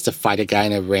 He has to fight a guy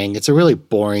in a ring. It's a really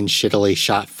boring, shittily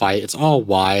shot fight. It's all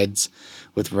wides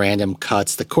with random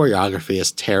cuts. The choreography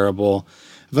is terrible.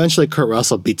 Eventually, Kurt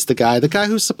Russell beats the guy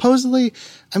who's supposedly,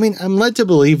 I mean, I'm led to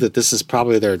believe that this is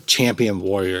probably their champion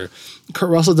warrior. Kurt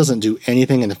Russell doesn't do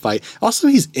anything in the fight. Also,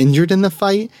 he's injured in the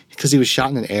fight because he was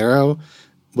shot in an arrow,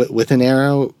 with an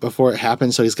arrow before it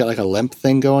happened, so he's got like a limp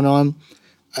thing going on.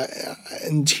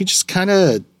 And he just kind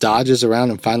of dodges around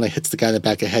and finally hits the guy in the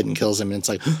back of the head and kills him. And it's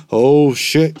like, oh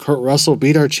shit, Kurt Russell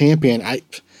beat our champion. I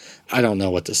don't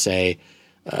know what to say.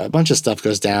 A bunch of stuff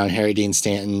goes down. Harry Dean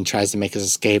Stanton tries to make his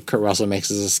escape. Kurt Russell makes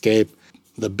his escape.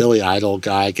 The Billy Idol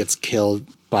guy gets killed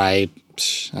by, I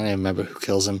don't even remember who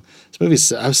kills him. I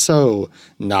was so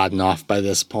nodding off by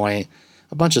this point.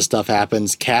 A bunch of stuff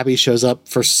happens. Cabby shows up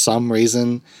for some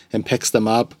reason and picks them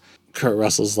up. Kurt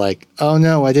Russell's like, oh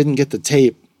no, I didn't get the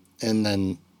tape. And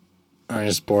then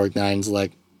Ernest Borgnine's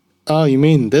like, oh, you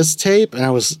mean this tape? And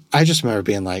I just remember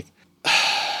being like,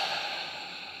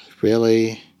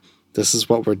 really? This is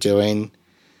what we're doing?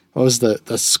 What was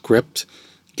the script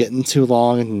getting too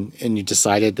long and you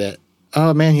decided that,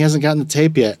 oh man, he hasn't gotten the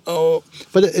tape yet. Oh,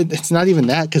 but it's not even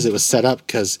that because it was set up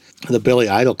because the Billy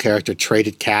Idol character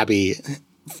traded Cabby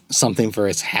something for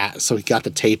his hat. So he got the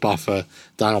tape off of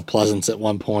Donald Pleasance at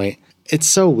one point. It's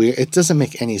so weird. It doesn't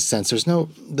make any sense.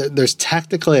 There's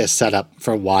technically a setup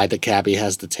for why the Cabby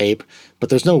has the tape, but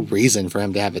there's no reason for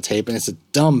him to have the tape. And it's a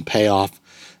dumb payoff.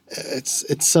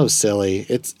 It's so silly.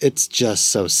 It's just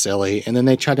so silly. And then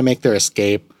they try to make their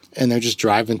escape and they're just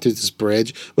driving through this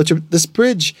bridge, this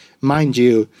bridge, mind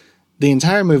you, the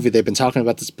entire movie they've been talking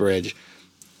about this bridge.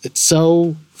 It's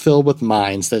so filled with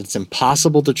mines that it's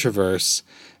impossible to traverse.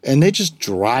 And they just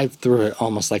drive through it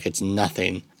almost like it's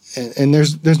nothing. And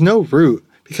there's no route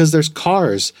because there's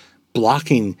cars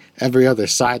blocking every other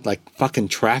side like fucking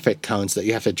traffic cones that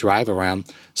you have to drive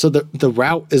around. So the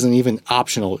route isn't even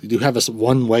optional. You have this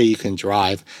one way you can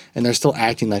drive and they're still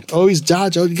acting like, oh, he's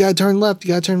dodged. Oh, you got to turn left. You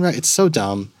got to turn right. It's so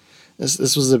dumb.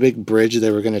 This was a big bridge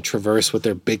they were going to traverse with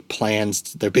their big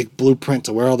plans, their big blueprint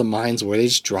to where all the mines were. They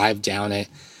just drive down it.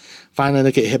 Finally,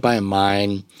 they get hit by a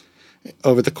mine.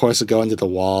 Over the course of going to the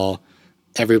wall,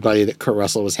 everybody that Kurt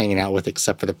Russell was hanging out with,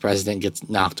 except for the president, gets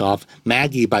knocked off.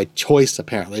 Maggie, by choice,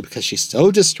 apparently, because she's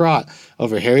so distraught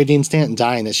over Harry Dean Stanton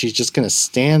dying that she's just going to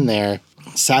stand there,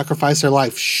 sacrifice her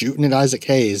life, shooting at Isaac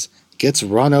Hayes, gets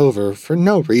run over for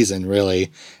no reason,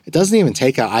 really. It doesn't even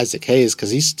take out Isaac Hayes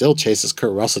because he still chases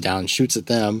Kurt Russell down and shoots at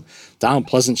them. Donald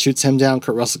Pleasance shoots him down.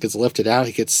 Kurt Russell gets lifted out.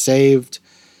 He gets saved.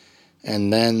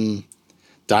 And then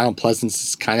Donald Pleasance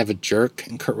is kind of a jerk,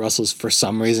 and Kurt Russell's, for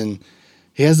some reason,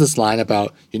 he has this line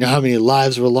about, you know how many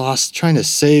lives were lost trying to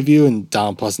save you? And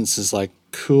Donald Pleasance is like,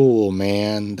 cool,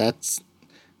 man. That's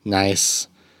nice.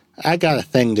 I got a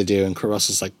thing to do. And Kurt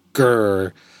Russell's like,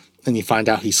 grr. And you find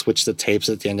out he switched the tapes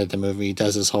at the end of the movie. He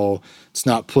does his whole, it's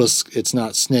not Plisk, it's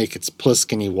not Snake, it's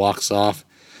Plisk, and he walks off.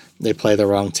 They play the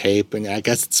wrong tape. And I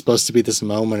guess it's supposed to be this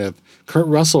moment of Kurt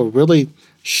Russell really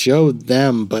showed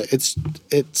them, but it's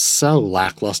so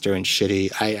lackluster and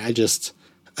shitty. I just,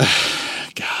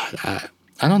 God,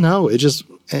 I don't know. It just,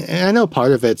 and I know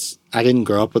part of it's, I didn't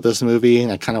grow up with this movie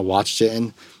and I kind of watched it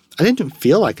and I didn't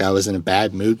feel like I was in a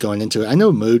bad mood going into it. I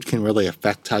know mood can really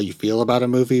affect how you feel about a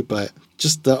movie, but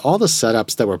just all the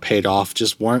setups that were paid off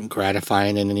just weren't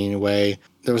gratifying in any way.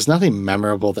 There was nothing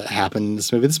memorable that happened in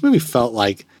this movie. This movie felt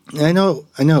like, and I know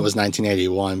it was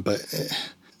 1981, but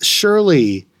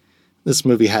surely this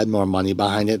movie had more money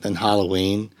behind it than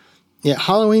Halloween. Yeah,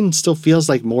 Halloween still feels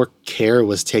like more care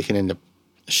was taken into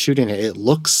shooting it. It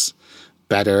looks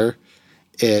better.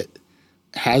 It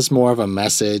has more of a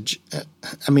message.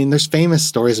 I mean, there's famous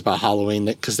stories about Halloween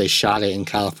because they shot it in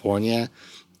California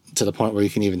to the point where you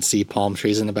can even see palm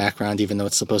trees in the background, even though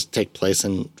it's supposed to take place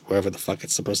in wherever the fuck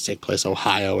it's supposed to take place,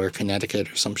 Ohio or Connecticut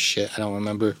or some shit. I don't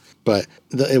remember. But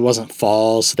it wasn't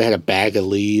fall, so they had a bag of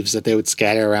leaves that they would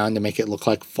scatter around to make it look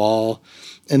like fall.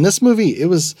 In this movie, it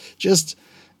was just...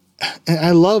 And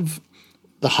I love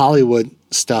the Hollywood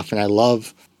stuff, and I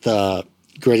love the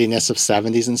grittiness of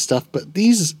 70s and stuff, but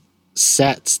these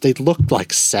sets, they looked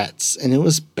like sets, and it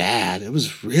was bad. It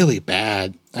was really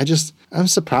bad. I'm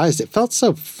surprised. It felt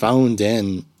so phoned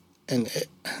in, and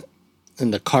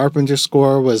the Carpenter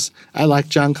score was, I like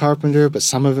John Carpenter, but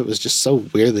some of it was just so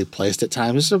weirdly placed at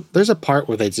times. There's a part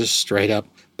where they just straight up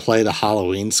play the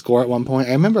Halloween score at one point.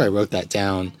 I remember I wrote that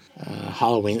down,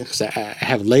 Halloween, because I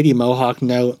have Lady Mohawk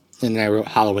note, and then I wrote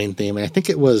Halloween theme, and I think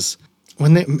it was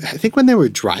when they were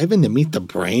driving to meet the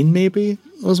brain, maybe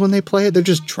was when they play it. They're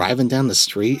just driving down the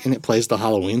street and it plays the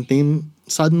Halloween theme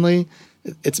suddenly.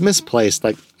 It's misplaced.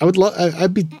 Like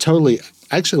I'd be totally.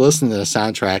 I actually listened to the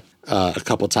soundtrack a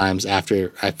couple times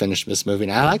after I finished this movie,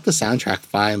 and I like the soundtrack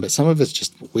fine, but some of it's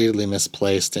just weirdly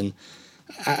misplaced. And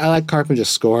I like Carpenter's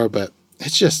score, but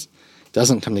it just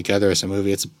doesn't come together as a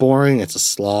movie. It's boring. It's a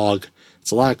slog.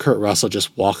 It's a lot of Kurt Russell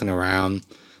just walking around.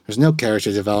 There's no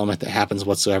character development that happens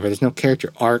whatsoever. There's no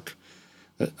character arc.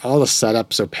 All the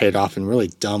setups are paid off in really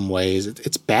dumb ways.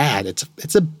 It's bad.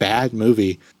 It's a bad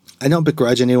movie. I don't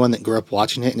begrudge anyone that grew up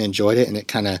watching it and enjoyed it, and it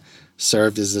kind of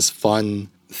served as this fun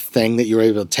thing that you were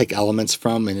able to take elements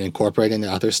from and incorporate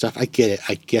into other stuff. I get it.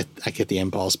 I get the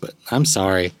impulse, but I'm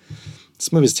sorry.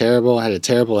 This movie's terrible. It had a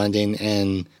terrible ending,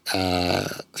 and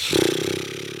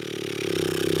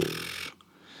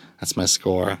that's my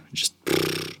score.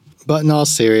 But in all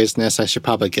seriousness, I should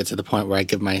probably get to the point where I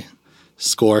give my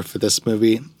score for this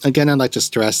movie. Again, I'd like to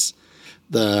stress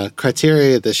the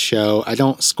criteria of this show. I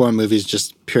don't score movies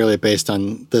just purely based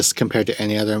on this compared to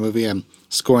any other movie. I'm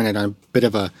scoring it on a bit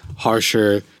of a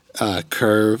harsher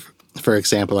curve. For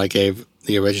example, I gave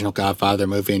the original Godfather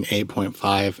movie an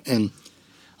 8.5, and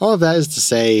all of that is to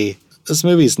say this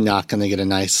movie is not going to get a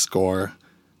nice score.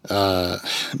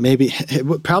 Maybe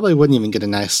it probably wouldn't even get a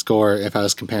nice score if I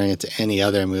was comparing it to any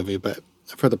other movie, but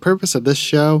for the purpose of this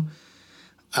show,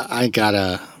 I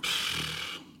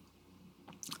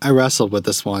wrestled with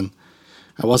this one.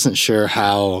 I wasn't sure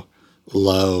how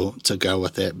low to go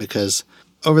with it because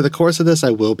over the course of this, I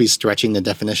will be stretching the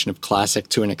definition of classic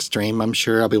to an extreme. I'm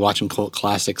sure I'll be watching cult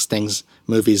classics,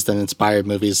 movies that inspired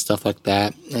movies, stuff like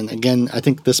that. And again, I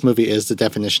think this movie is the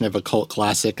definition of a cult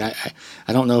classic. I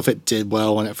don't know if it did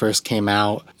well when it first came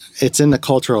out. It's in the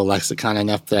cultural lexicon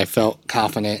enough that I felt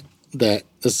confident that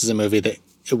this is a movie that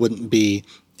it wouldn't be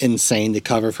insane to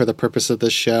cover for the purpose of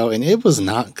this show. And it was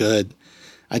not good.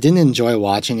 I didn't enjoy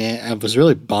watching it. I was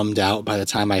really bummed out by the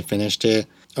time I finished it.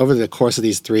 Over the course of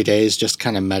these 3 days, just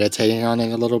kind of meditating on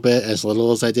it a little bit, as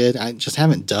little as I did, I just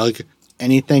haven't dug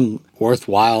anything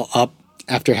worthwhile up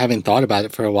after having thought about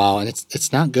it for a while, and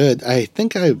it's not good. I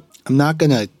think I'm not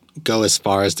going to go as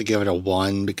far as to give it a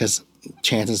 1 because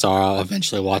chances are I'll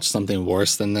eventually watch something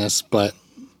worse than this, but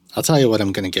I'll tell you what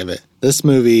I'm going to give it. This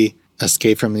movie,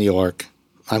 Escape from New York,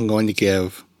 I'm going to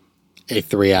give a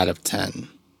 3 out of 10.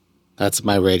 That's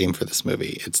my rating for this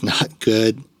movie. It's not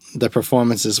good. The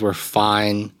performances were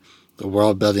fine. The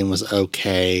world building was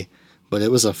okay, but it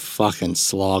was a fucking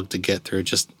slog to get through.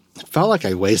 It felt like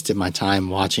I wasted my time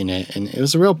watching it, and it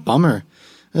was a real bummer.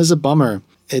 It was a bummer.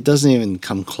 It doesn't even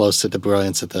come close to the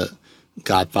brilliance of the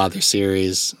Godfather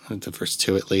series, the first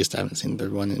 2 at least. I haven't seen the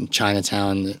third one. In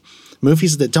Chinatown.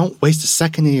 Movies that don't waste a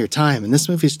second of your time, and this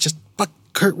movie is just fuck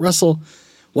Kurt Russell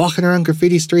walking around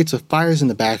graffiti streets with fires in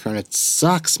the background. It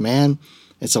sucks, man.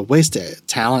 It's a waste of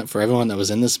talent for everyone that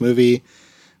was in this movie.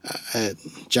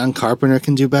 John Carpenter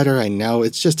can do better. I know.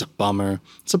 It's just a bummer.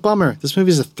 It's a bummer. This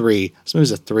movie's a 3. This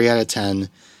movie's a 3 out of 10.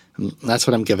 And that's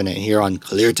what I'm giving it here on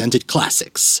Clear Tinted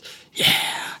Classics.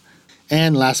 Yeah.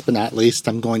 And last but not least,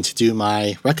 I'm going to do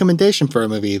my recommendation for a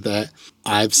movie that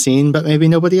I've seen, but maybe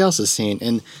nobody else has seen.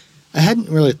 And I hadn't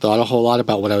really thought a whole lot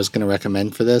about what I was going to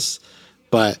recommend for this,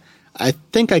 but I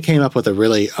think I came up with a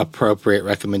really appropriate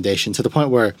recommendation to the point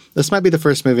where this might be the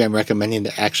first movie I'm recommending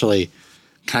that actually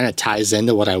kind of ties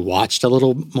into what I watched a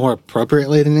little more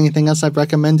appropriately than anything else I've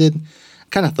recommended. I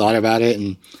kind of thought about it,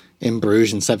 and In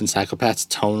Bruges and Seven Psychopaths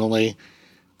tonally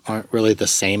aren't really the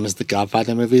same as the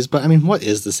Godfather movies. But I mean, what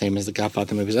is the same as the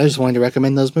Godfather movies? I just wanted to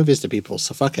recommend those movies to people,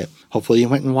 so fuck it. Hopefully you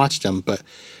went and watched them. But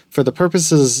for the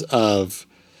purposes of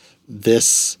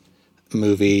this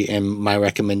movie and my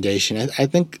recommendation, I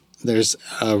think there's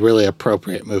a really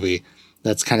appropriate movie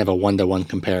that's kind of a 1-to-1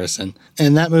 comparison.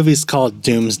 And that movie's called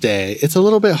Doomsday. It's a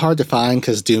little bit hard to find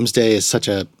because Doomsday is such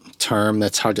a term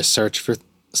that's hard to search for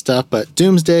stuff. But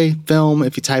Doomsday film,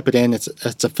 if you type it in, it's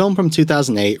a film from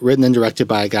 2008, written and directed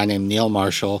by a guy named Neil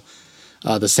Marshall,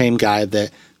 the same guy that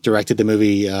directed the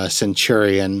movie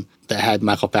Centurion that had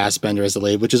Michael Fassbender as the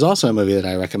lead, which is also a movie that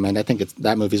I recommend. I think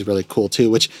that movie's really cool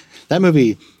too, which that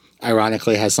movie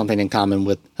ironically has something in common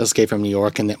with Escape from New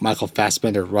York, and that Michael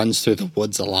Fassbender runs through the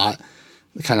woods a lot,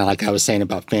 kind of like I was saying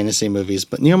about fantasy movies.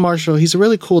 But Neil Marshall, he's a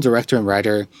really cool director and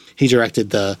writer. He directed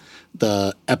the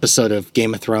episode of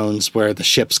Game of Thrones where the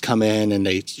ships come in and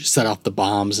they set off the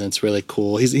bombs, and it's really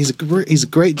cool. He's a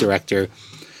great director.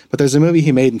 But there's a movie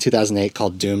he made in 2008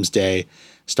 called Doomsday,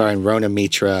 starring Rona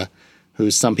Mitra,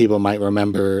 who some people might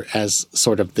remember as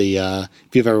sort of the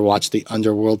if you've ever watched the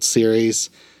Underworld series,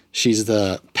 she's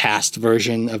the past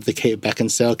version of the Kate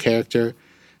Beckinsale character.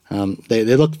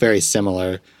 They look very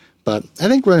similar, but I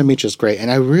think Rona Mitra's great,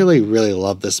 and I really, really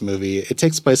love this movie. It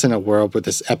takes place in a world where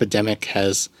this epidemic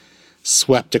has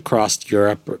swept across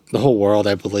Europe, the whole world,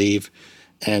 I believe,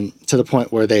 and to the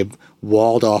point where they've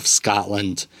walled off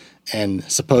Scotland, and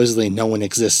supposedly no one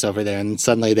exists over there, and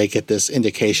suddenly they get this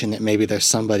indication that maybe there's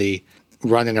somebody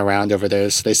running around over there.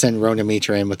 So they send Rona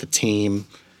Mitra in with the team.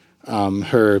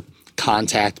 Her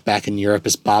contact back in Europe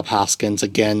is Bob Hoskins.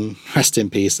 Again, rest in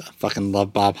peace. I fucking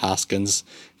love Bob Hoskins.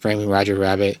 Framing Roger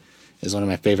Rabbit is one of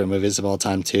my favorite movies of all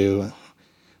time, too.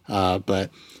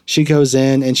 But she goes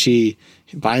in and she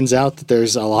finds out that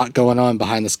there's a lot going on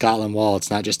behind the Scotland Wall. It's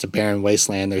not just a barren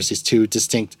wasteland. There's these two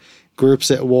distinct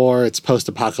groups at war. It's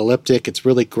post-apocalyptic. It's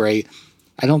really great.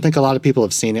 I don't think a lot of people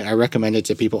have seen it. I recommend it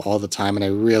to people all the time, and I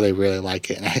really, really like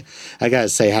it. And I gotta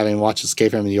say, having watched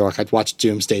Escape from New York, I'd watched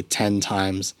Doomsday 10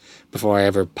 times before I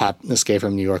ever popped Escape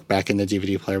from New York back in the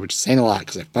DVD player, which is saying a lot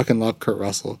because I fucking love Kurt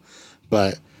Russell.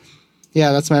 But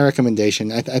yeah, that's my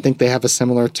recommendation. I think they have a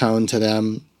similar tone to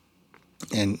them.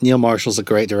 And Neil Marshall's a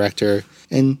great director.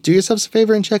 And do yourselves a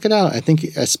favor and check it out. I think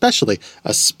especially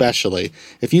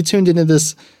if you tuned into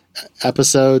this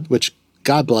episode, which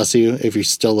God bless you if you're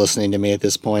still listening to me at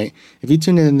this point. If you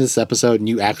tuned in this episode and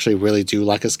you actually really do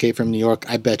like Escape from New York,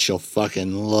 I bet you'll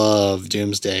fucking love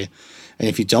Doomsday. And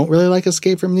if you don't really like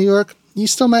Escape from New York, you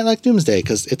still might like Doomsday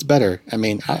because it's better. I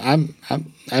mean, I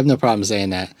have no problem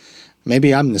saying that.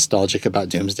 Maybe I'm nostalgic about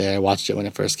Doomsday. I watched it when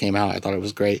it first came out. I thought it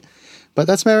was great. But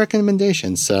that's my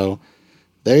recommendation. So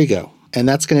there you go. And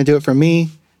that's going to do it for me.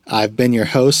 I've been your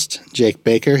host, Jake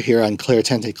Baker, here on Clear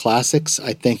Tinted Classics.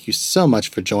 I thank you so much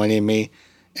for joining me,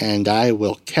 and I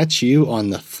will catch you on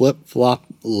the flip-flop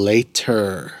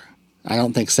later. I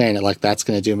don't think saying it like that's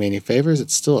going to do me any favors.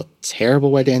 It's still a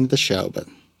terrible way to end the show, but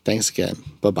thanks again.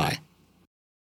 Bye-bye.